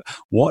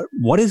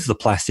 what is the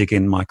plastic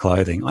in my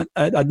clothing?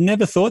 I'd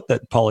never thought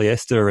that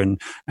polyester and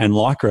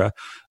Lycra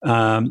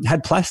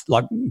had plastic,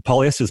 like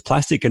polyester's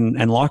plastic and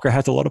Lycra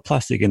has a lot of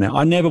plastic in there.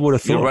 I never would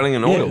have thought. You're running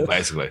an oil,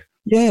 basically.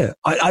 Yeah.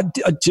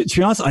 To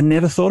be honest, I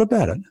never thought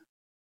about it.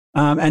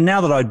 And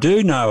now that I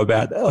do know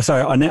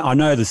I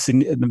know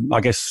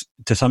I guess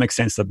to some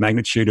extent the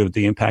magnitude of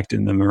the impact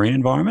in the marine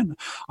environment.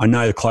 I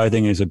know the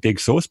clothing is a big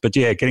source, but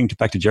yeah,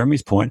 back to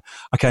Jeremy's point.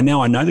 Okay,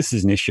 now I know this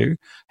is an issue.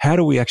 How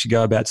do we actually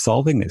go about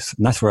solving this?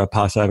 And that's where I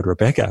pass over to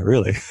Rebecca,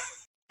 really.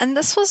 And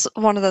this was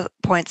one of the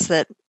points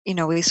that,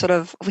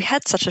 we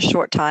had such a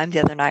short time the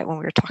other night when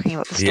we were talking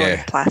about the story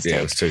of plastic. Yeah,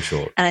 it was too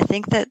short. And I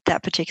think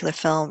that particular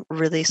film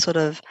really sort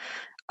of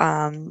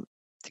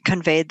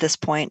conveyed this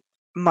point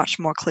much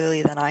more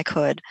clearly than I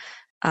could.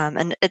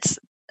 And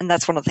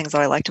that's one of the things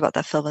that I liked about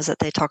that film, is that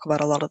they talk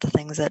about a lot of the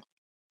things that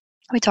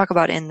we talk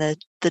about in the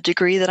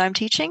degree that I'm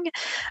teaching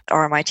at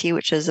RMIT,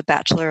 which is a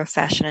Bachelor of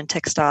Fashion and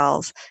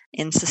Textiles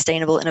in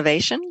Sustainable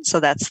Innovation. So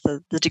that's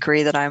the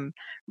degree that I'm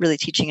really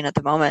teaching in at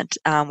the moment,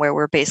 where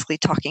we're basically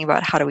talking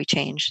about how do we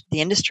change the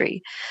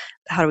industry?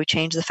 How do we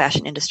change the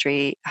fashion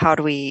industry? How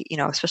do we,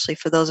 especially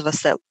for those of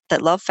us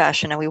that love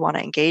fashion and we want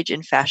to engage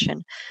in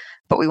fashion,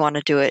 but we want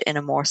to do it in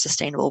a more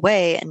sustainable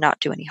way and not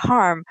do any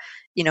harm,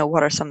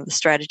 what are some of the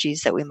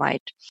strategies that we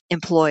might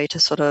employ to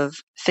sort of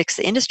fix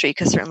the industry?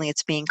 Because certainly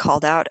it's being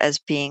called out as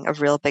being a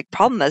real big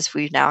problem, as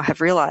we now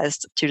have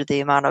realized, due to the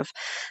amount of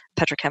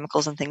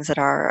petrochemicals and things that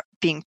are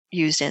being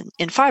used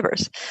in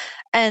fibers.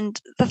 And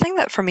the thing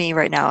that for me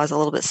right now is a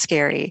little bit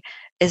scary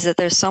is that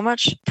there's so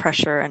much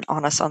pressure and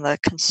onus on the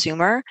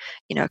consumer,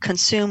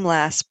 consume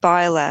less,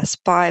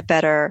 buy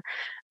better.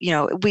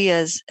 We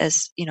as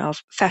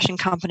fashion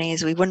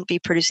companies, we wouldn't be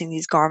producing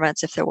these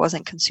garments if there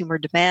wasn't consumer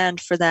demand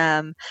for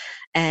them,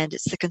 and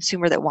it's the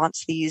consumer that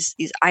wants these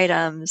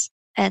items.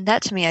 And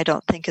that, to me, I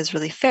don't think is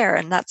really fair.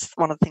 And that's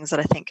one of the things that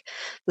I think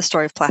the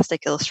story of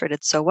plastic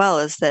illustrated so well,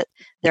 is that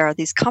there are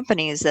these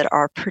companies that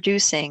are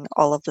producing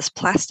all of this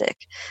plastic,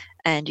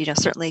 and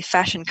certainly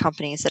fashion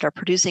companies that are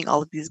producing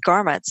all of these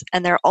garments,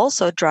 and they're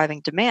also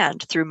driving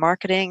demand through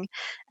marketing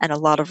and a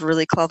lot of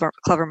really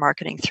clever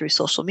marketing through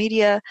social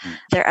media.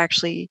 They're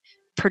actually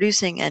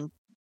producing and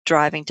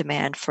driving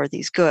demand for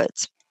these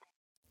goods.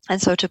 And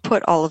so to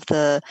put all of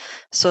the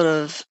sort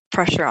of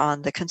pressure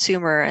on the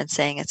consumer and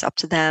saying it's up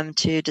to them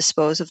to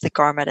dispose of the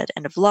garment at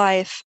end of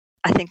life,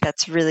 I think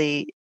that's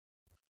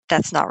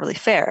not really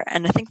fair.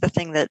 And I think the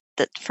thing that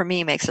for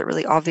me makes it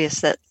really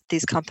obvious that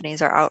these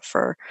companies are out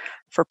for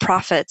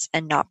profits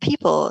and not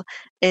people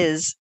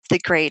is the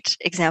great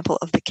example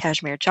of the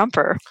cashmere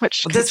jumper,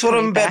 which that's what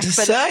I'm about to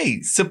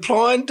say.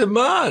 Supply and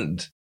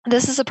demand.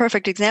 This is a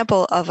perfect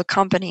example of a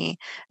company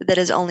that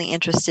is only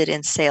interested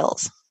in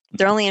sales.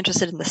 They're only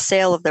interested in the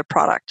sale of their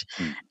product.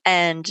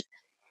 And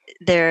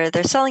they're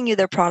selling you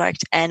their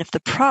product, and if the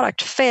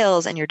product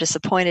fails and you're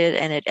disappointed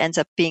and it ends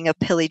up being a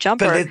pilly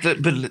jumper.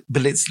 But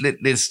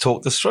let's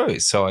talk this through.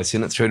 So I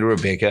sent it through to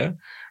Rebecca.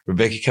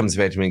 Rebecca comes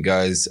back to me and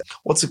goes,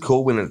 "What's it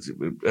called when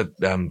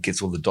it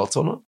gets all the dots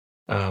on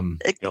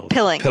it?"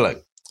 Pilling.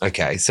 Pilling.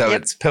 Okay, so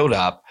It's pilled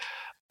up.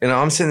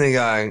 I'm sitting there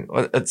going,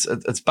 it's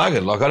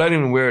buggered. Like, I don't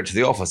even wear it to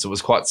the office. It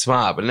was quite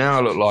smart, but now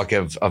I look like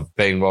I've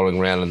been rolling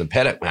around in the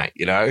paddock, mate.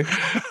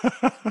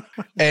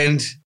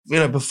 And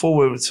before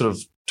we were sort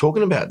of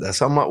talking about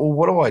this, I'm like, well,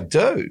 what do I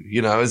do?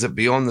 Is it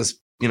beyond this,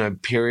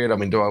 period? I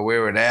mean, do I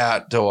wear it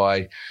out? Do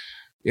I,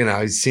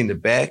 send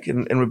it back?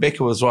 And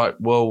Rebecca was right.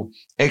 Well,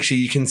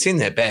 actually, you can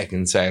send that back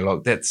and say,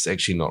 look, that's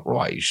actually not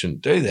right. You shouldn't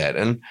do that.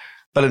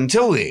 But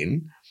until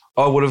then,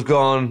 I would have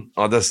gone,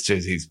 this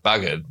jersey's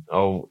buggered.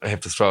 I'll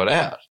have to throw it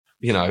out.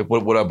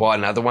 Would I buy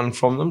another one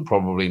from them?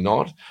 Probably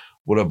not.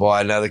 Would I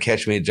buy another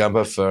cashmere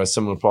jumper for a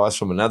similar price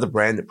from another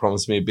brand that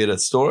promised me a better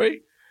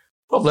story?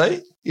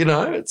 Probably.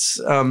 It's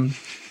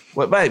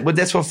mate, but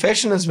that's what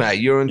fashion is, mate.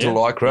 You're into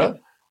Lycra.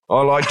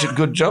 I like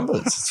good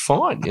jumpers. It's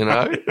fine, Do you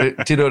know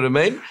what I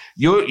mean?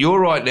 You're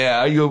right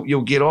now.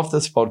 You'll get off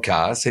this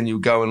podcast and you'll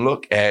go and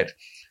look at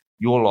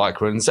your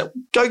Lycra and say,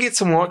 go get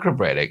some Lycra,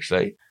 Brad.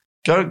 Actually,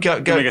 go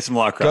get some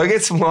Lycra. Go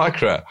get some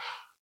Lycra.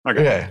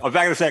 Okay, yeah. I'll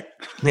back in a sec.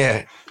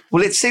 Yeah.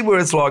 Well, let's see where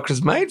his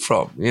Lycra's made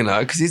from.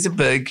 Because he's a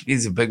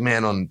big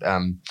man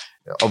on.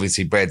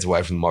 Obviously, Brad's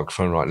away from the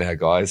microphone right now,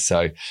 guys.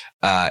 So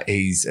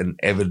he's an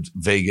avid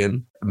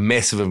vegan,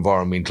 massive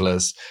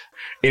environmentalist.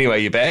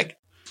 Anyway, you're back?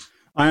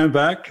 I am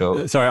back.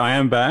 Cool. Sorry, I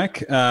am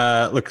back.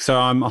 Look, so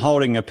I'm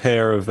holding a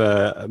pair of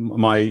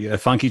my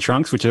funky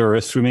trunks, which are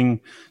a swimming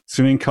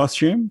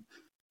costume.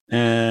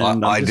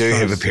 And I do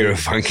have a pair of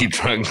funky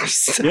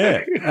trunks.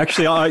 Yeah,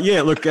 actually,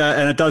 look,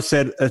 and it does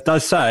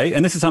say,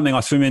 and this is something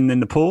I swim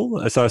in the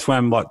pool. So I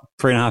swam like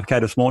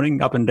 3.5K this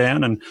morning, up and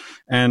down, and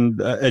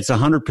it's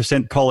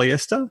 100%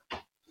 polyester.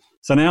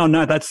 So now I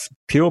know that's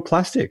pure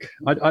plastic.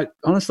 I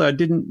honestly, I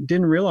didn't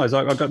realize.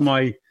 I got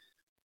my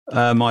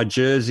my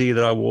jersey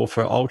that I wore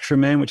for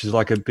Ultraman, which is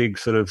like a big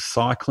sort of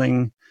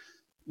cycling.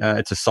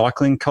 It's a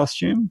cycling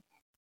costume.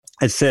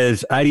 It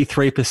says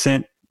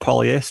 83%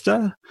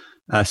 polyester.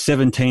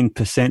 17%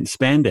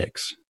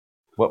 spandex.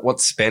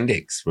 What's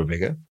spandex,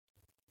 Rebecca?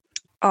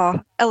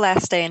 Oh,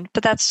 elastane,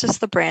 but that's just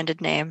the branded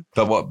name.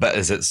 But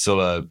is it still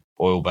a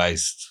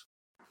oil-based?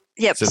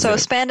 Yep. So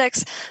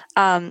spandex.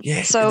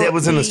 So that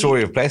was in the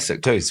story of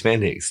plastic too.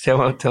 Spandex. Tell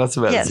us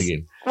about this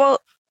again. Well,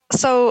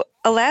 so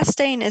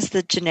elastane is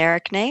the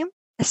generic name.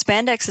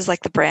 Spandex is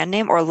like the brand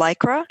name, or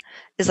Lycra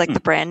is like the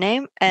brand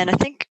name. And I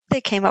think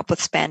they came up with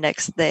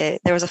spandex.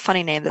 There was a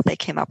funny name that they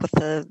came up with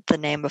the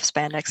name of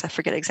spandex. I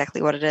forget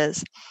exactly what it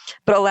is,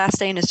 but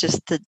elastane is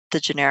just the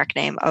generic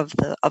name of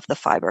the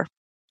fiber.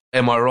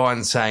 Am I right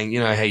in saying,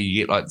 how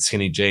you get like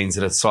skinny jeans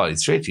that are slightly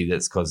stretchy?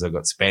 That's because they've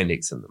got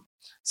spandex in them,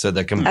 so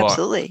they can.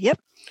 Absolutely. Yep.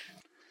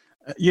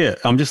 Yeah,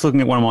 I'm just looking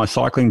at one of my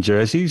cycling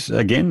jerseys.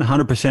 Again,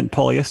 100%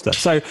 polyester.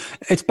 So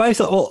it's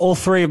basically all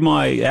three of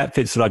my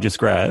outfits that I just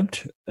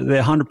grabbed.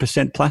 They're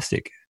 100%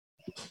 plastic.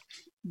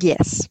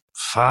 Yes.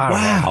 Far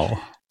out.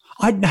 Wow.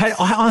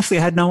 I honestly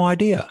had no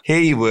idea. Here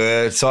you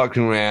were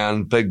cycling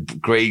around,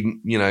 big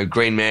green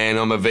man.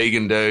 I'm a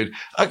vegan dude.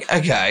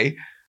 Okay.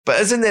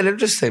 But isn't that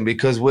interesting?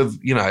 Because we've,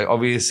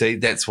 obviously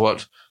that's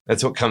what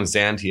comes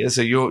down to you.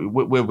 So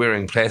we're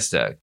wearing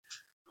plastic.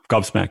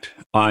 Gobsmacked.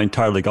 I'm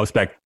totally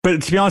gobsmacked.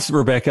 But to be honest,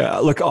 Rebecca,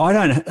 look, I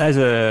don't, as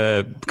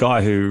a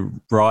guy who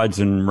rides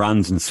and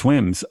runs and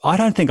swims, I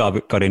don't think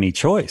I've got any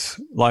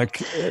choice.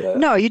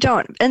 No, you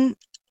don't. And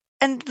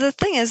the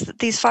thing is that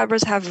these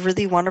fibers have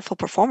really wonderful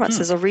performance.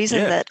 There's a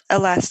reason that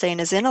elastane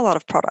is in a lot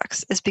of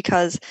products, is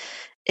because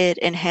it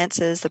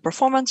enhances the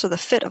performance or the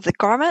fit of the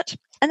garment.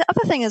 And the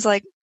other thing is,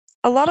 like,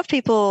 a lot of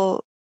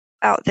people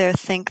out there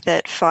think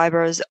that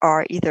fibers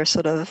are either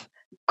sort of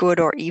good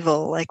or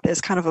evil. Like,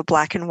 there's kind of a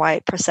black and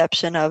white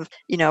perception of,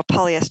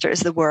 polyester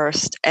is the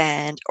worst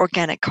and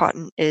organic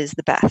cotton is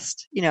the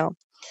best,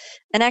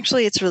 And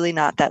actually, it's really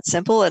not that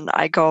simple. And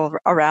I go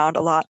around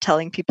a lot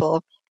telling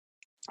people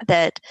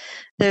that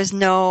there's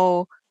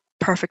no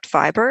perfect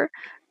fiber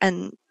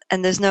and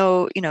there's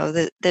no,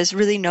 there's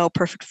really no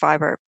perfect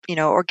fiber.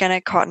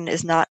 Organic cotton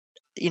is not,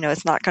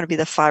 it's not going to be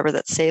the fiber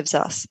that saves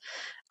us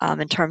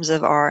in terms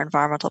of our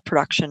environmental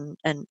production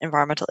and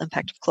environmental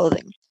impact of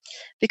clothing.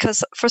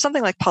 Because for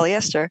something like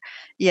polyester,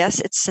 yes,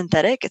 it's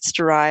synthetic, it's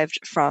derived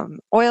from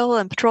oil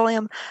and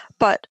petroleum,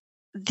 but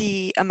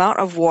the amount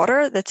of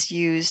water that's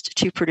used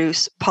to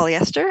produce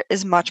polyester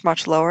is much,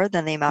 much lower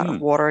than the amount of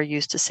water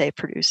used to, say,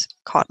 produce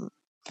cotton.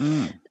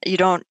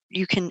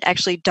 You can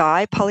actually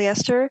dye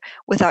polyester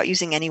without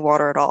using any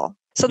water at all.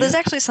 So there's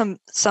actually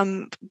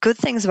some good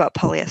things about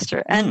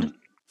polyester.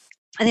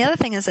 And the other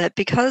thing is that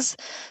because,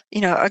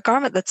 a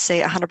garment that's, say,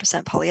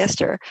 100%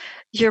 polyester,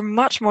 you're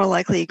much more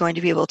likely going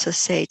to be able to,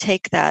 say,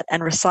 take that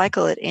and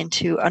recycle it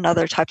into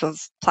another type of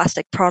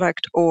plastic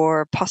product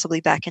or possibly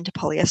back into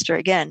polyester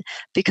again,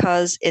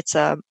 because it's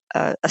a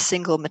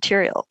single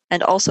material.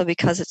 And also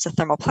because it's a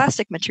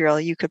thermoplastic material,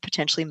 you could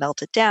potentially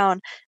melt it down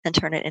and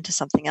turn it into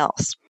something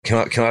else. Can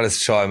I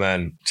just chime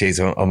in? Geez,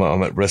 I'm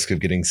at risk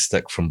of getting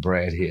stick from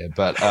Brad here,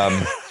 but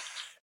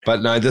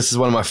but no, this is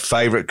one of my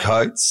favorite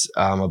coats.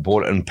 I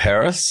bought it in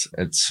Paris.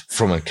 It's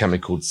from a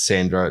company called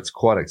Sandro. It's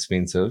quite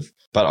expensive,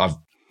 but I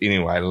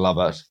love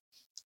it.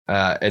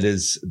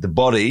 The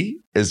body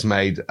is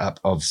made up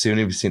of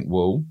 70%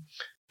 wool,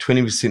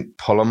 20%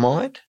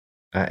 polyamide,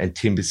 and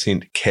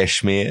 10%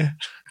 cashmere.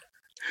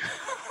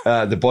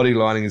 The body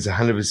lining is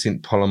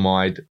 100%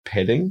 polyamide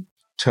padding,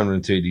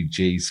 230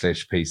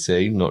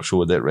 G/PC. Not sure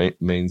what that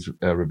means,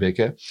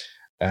 Rebecca.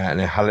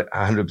 And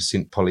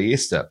 100%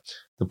 polyester.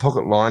 The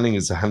pocket lining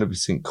is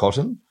 100%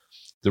 cotton.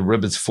 The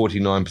rib is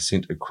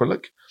 49%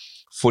 acrylic,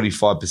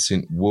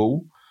 45%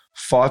 wool,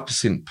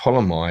 5%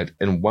 polyamide,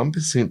 and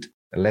 1%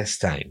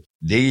 elastane.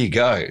 There you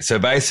go. So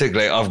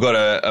basically, I've got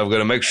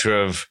a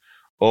mixture of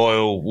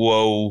oil,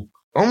 wool.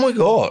 Oh my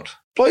God,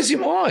 blows your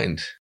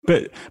mind.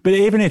 But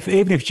even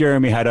if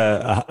Jeremy had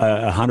a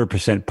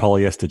 100%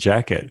 polyester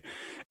jacket,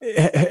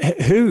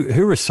 who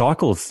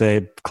recycles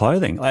their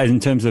clothing in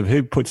terms of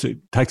who takes it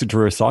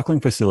to a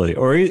recycling facility,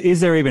 or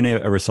is there even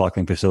a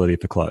recycling facility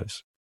for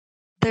clothes?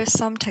 There's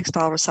some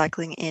textile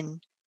recycling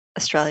in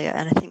Australia,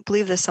 and I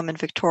believe there's some in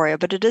Victoria,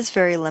 but it is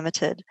very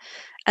limited.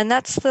 And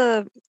that's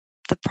the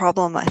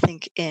problem, I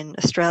think, in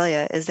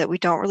Australia, is that we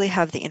don't really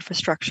have the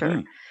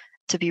infrastructure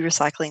to be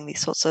recycling these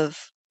sorts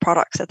of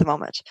products at the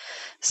moment.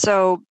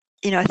 So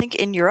I think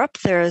in Europe,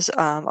 there's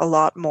a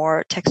lot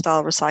more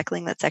textile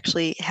recycling that's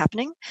actually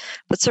happening.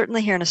 But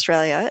certainly here in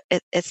Australia,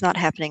 it's not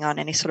happening on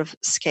any sort of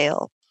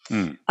scale.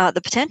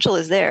 The potential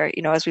is there.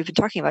 As we've been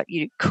talking about,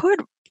 you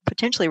could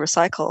potentially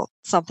recycle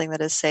something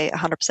that is, say,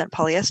 100%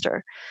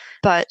 polyester.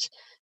 But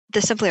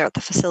there simply aren't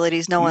the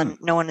facilities. No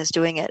one is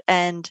doing it.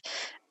 And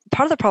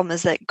part of the problem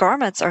is that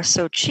garments are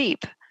so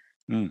cheap.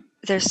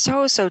 They're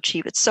so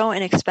cheap. It's so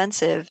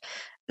inexpensive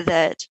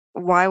that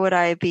why would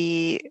I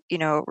be,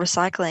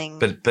 recycling?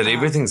 But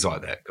everything's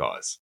like that,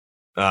 guys.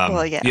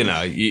 Well,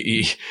 yeah.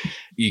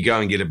 You go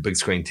and get a big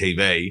screen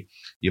TV,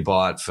 you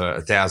buy it for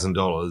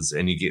 $1,000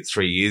 and you get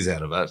 3 years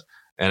out of it,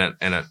 and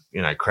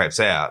it craps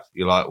out.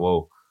 You're like,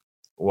 well,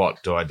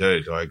 what do I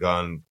do? Do I go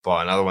and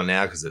buy another one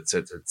now because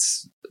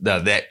they're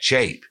that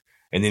cheap?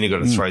 And then you've got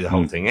to throw the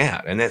whole thing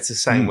out. And that's the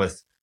same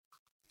with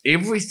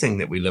everything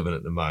that we live in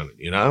at the moment.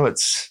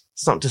 It's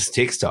not just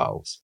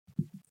textiles.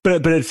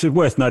 But it's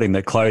worth noting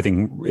that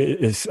clothing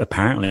is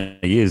apparently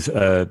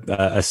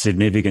a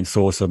significant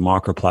source of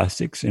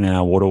microplastics in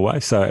our waterway.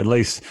 So at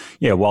least,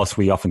 whilst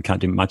we often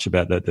can't do much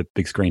about the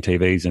big screen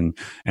TVs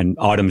and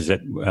items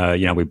that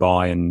we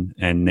buy and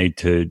need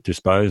to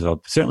dispose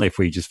of, certainly if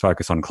we just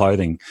focus on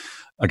clothing,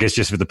 I guess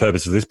just for the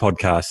purpose of this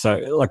podcast.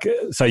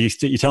 So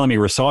you're telling me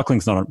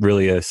recycling's not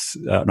really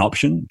an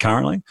option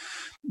currently.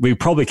 We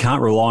probably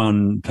can't rely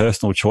on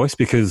personal choice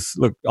because,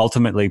 look,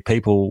 ultimately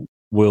people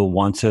will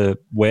want to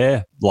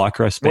wear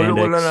lycra,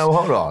 spandex, no,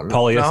 hold on.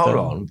 Polyester. No, hold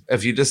on.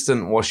 If you just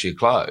didn't wash your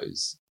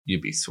clothes,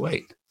 you'd be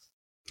sweet.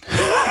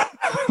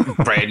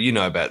 Brad, you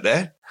know about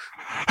that.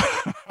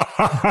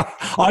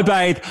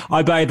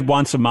 I bathe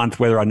once a month,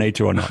 whether I need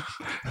to or not.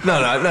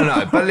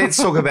 No. But let's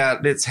talk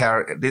about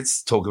how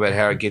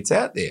it gets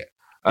out there.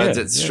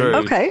 It's true.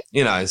 Okay.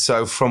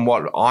 So from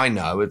what I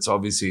know, it's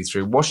obviously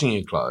through washing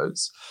your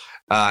clothes,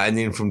 and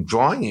then from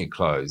drying your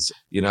clothes.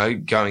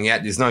 Going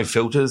out. There's no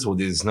filters, or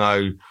there's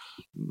no.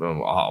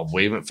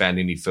 We haven't found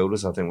any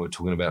filters. I think we were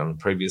talking about on a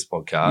previous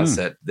podcast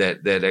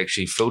that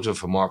actually filter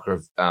for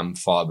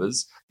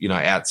microfibers,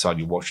 outside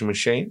your washing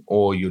machine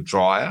or your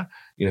dryer.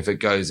 If it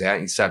goes out,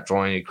 you start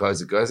drying your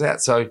clothes, it goes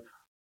out. So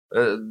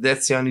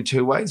that's the only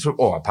two ways.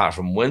 Or apart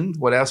from wind,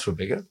 what else,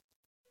 Rebecca?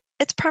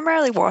 It's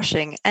primarily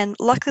washing, and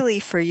luckily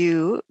for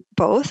you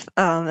both,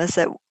 is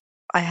that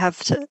I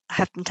happen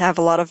to have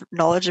a lot of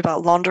knowledge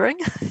about laundering.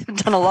 I've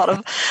done a lot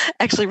of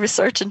actually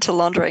research into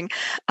laundering.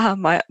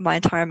 My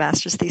entire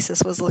master's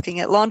thesis was looking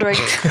at laundering,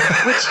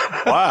 which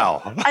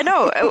Wow. I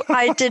know.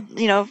 I did,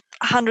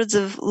 hundreds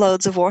of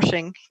loads of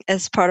washing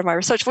as part of my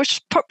research, which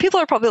people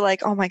are probably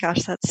like, oh my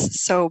gosh, that's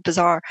so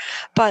bizarre.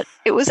 But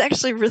it was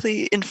actually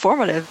really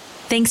informative.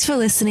 Thanks for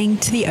listening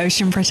to the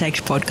Ocean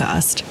Protect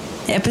podcast.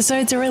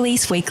 Episodes are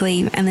released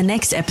weekly, and the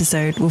next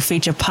episode will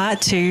feature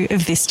part 2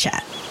 of this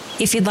chat.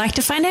 If you'd like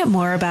to find out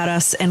more about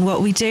us and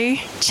what we do,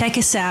 check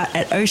us out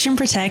at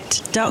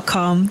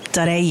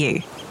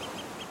oceanprotect.com.au.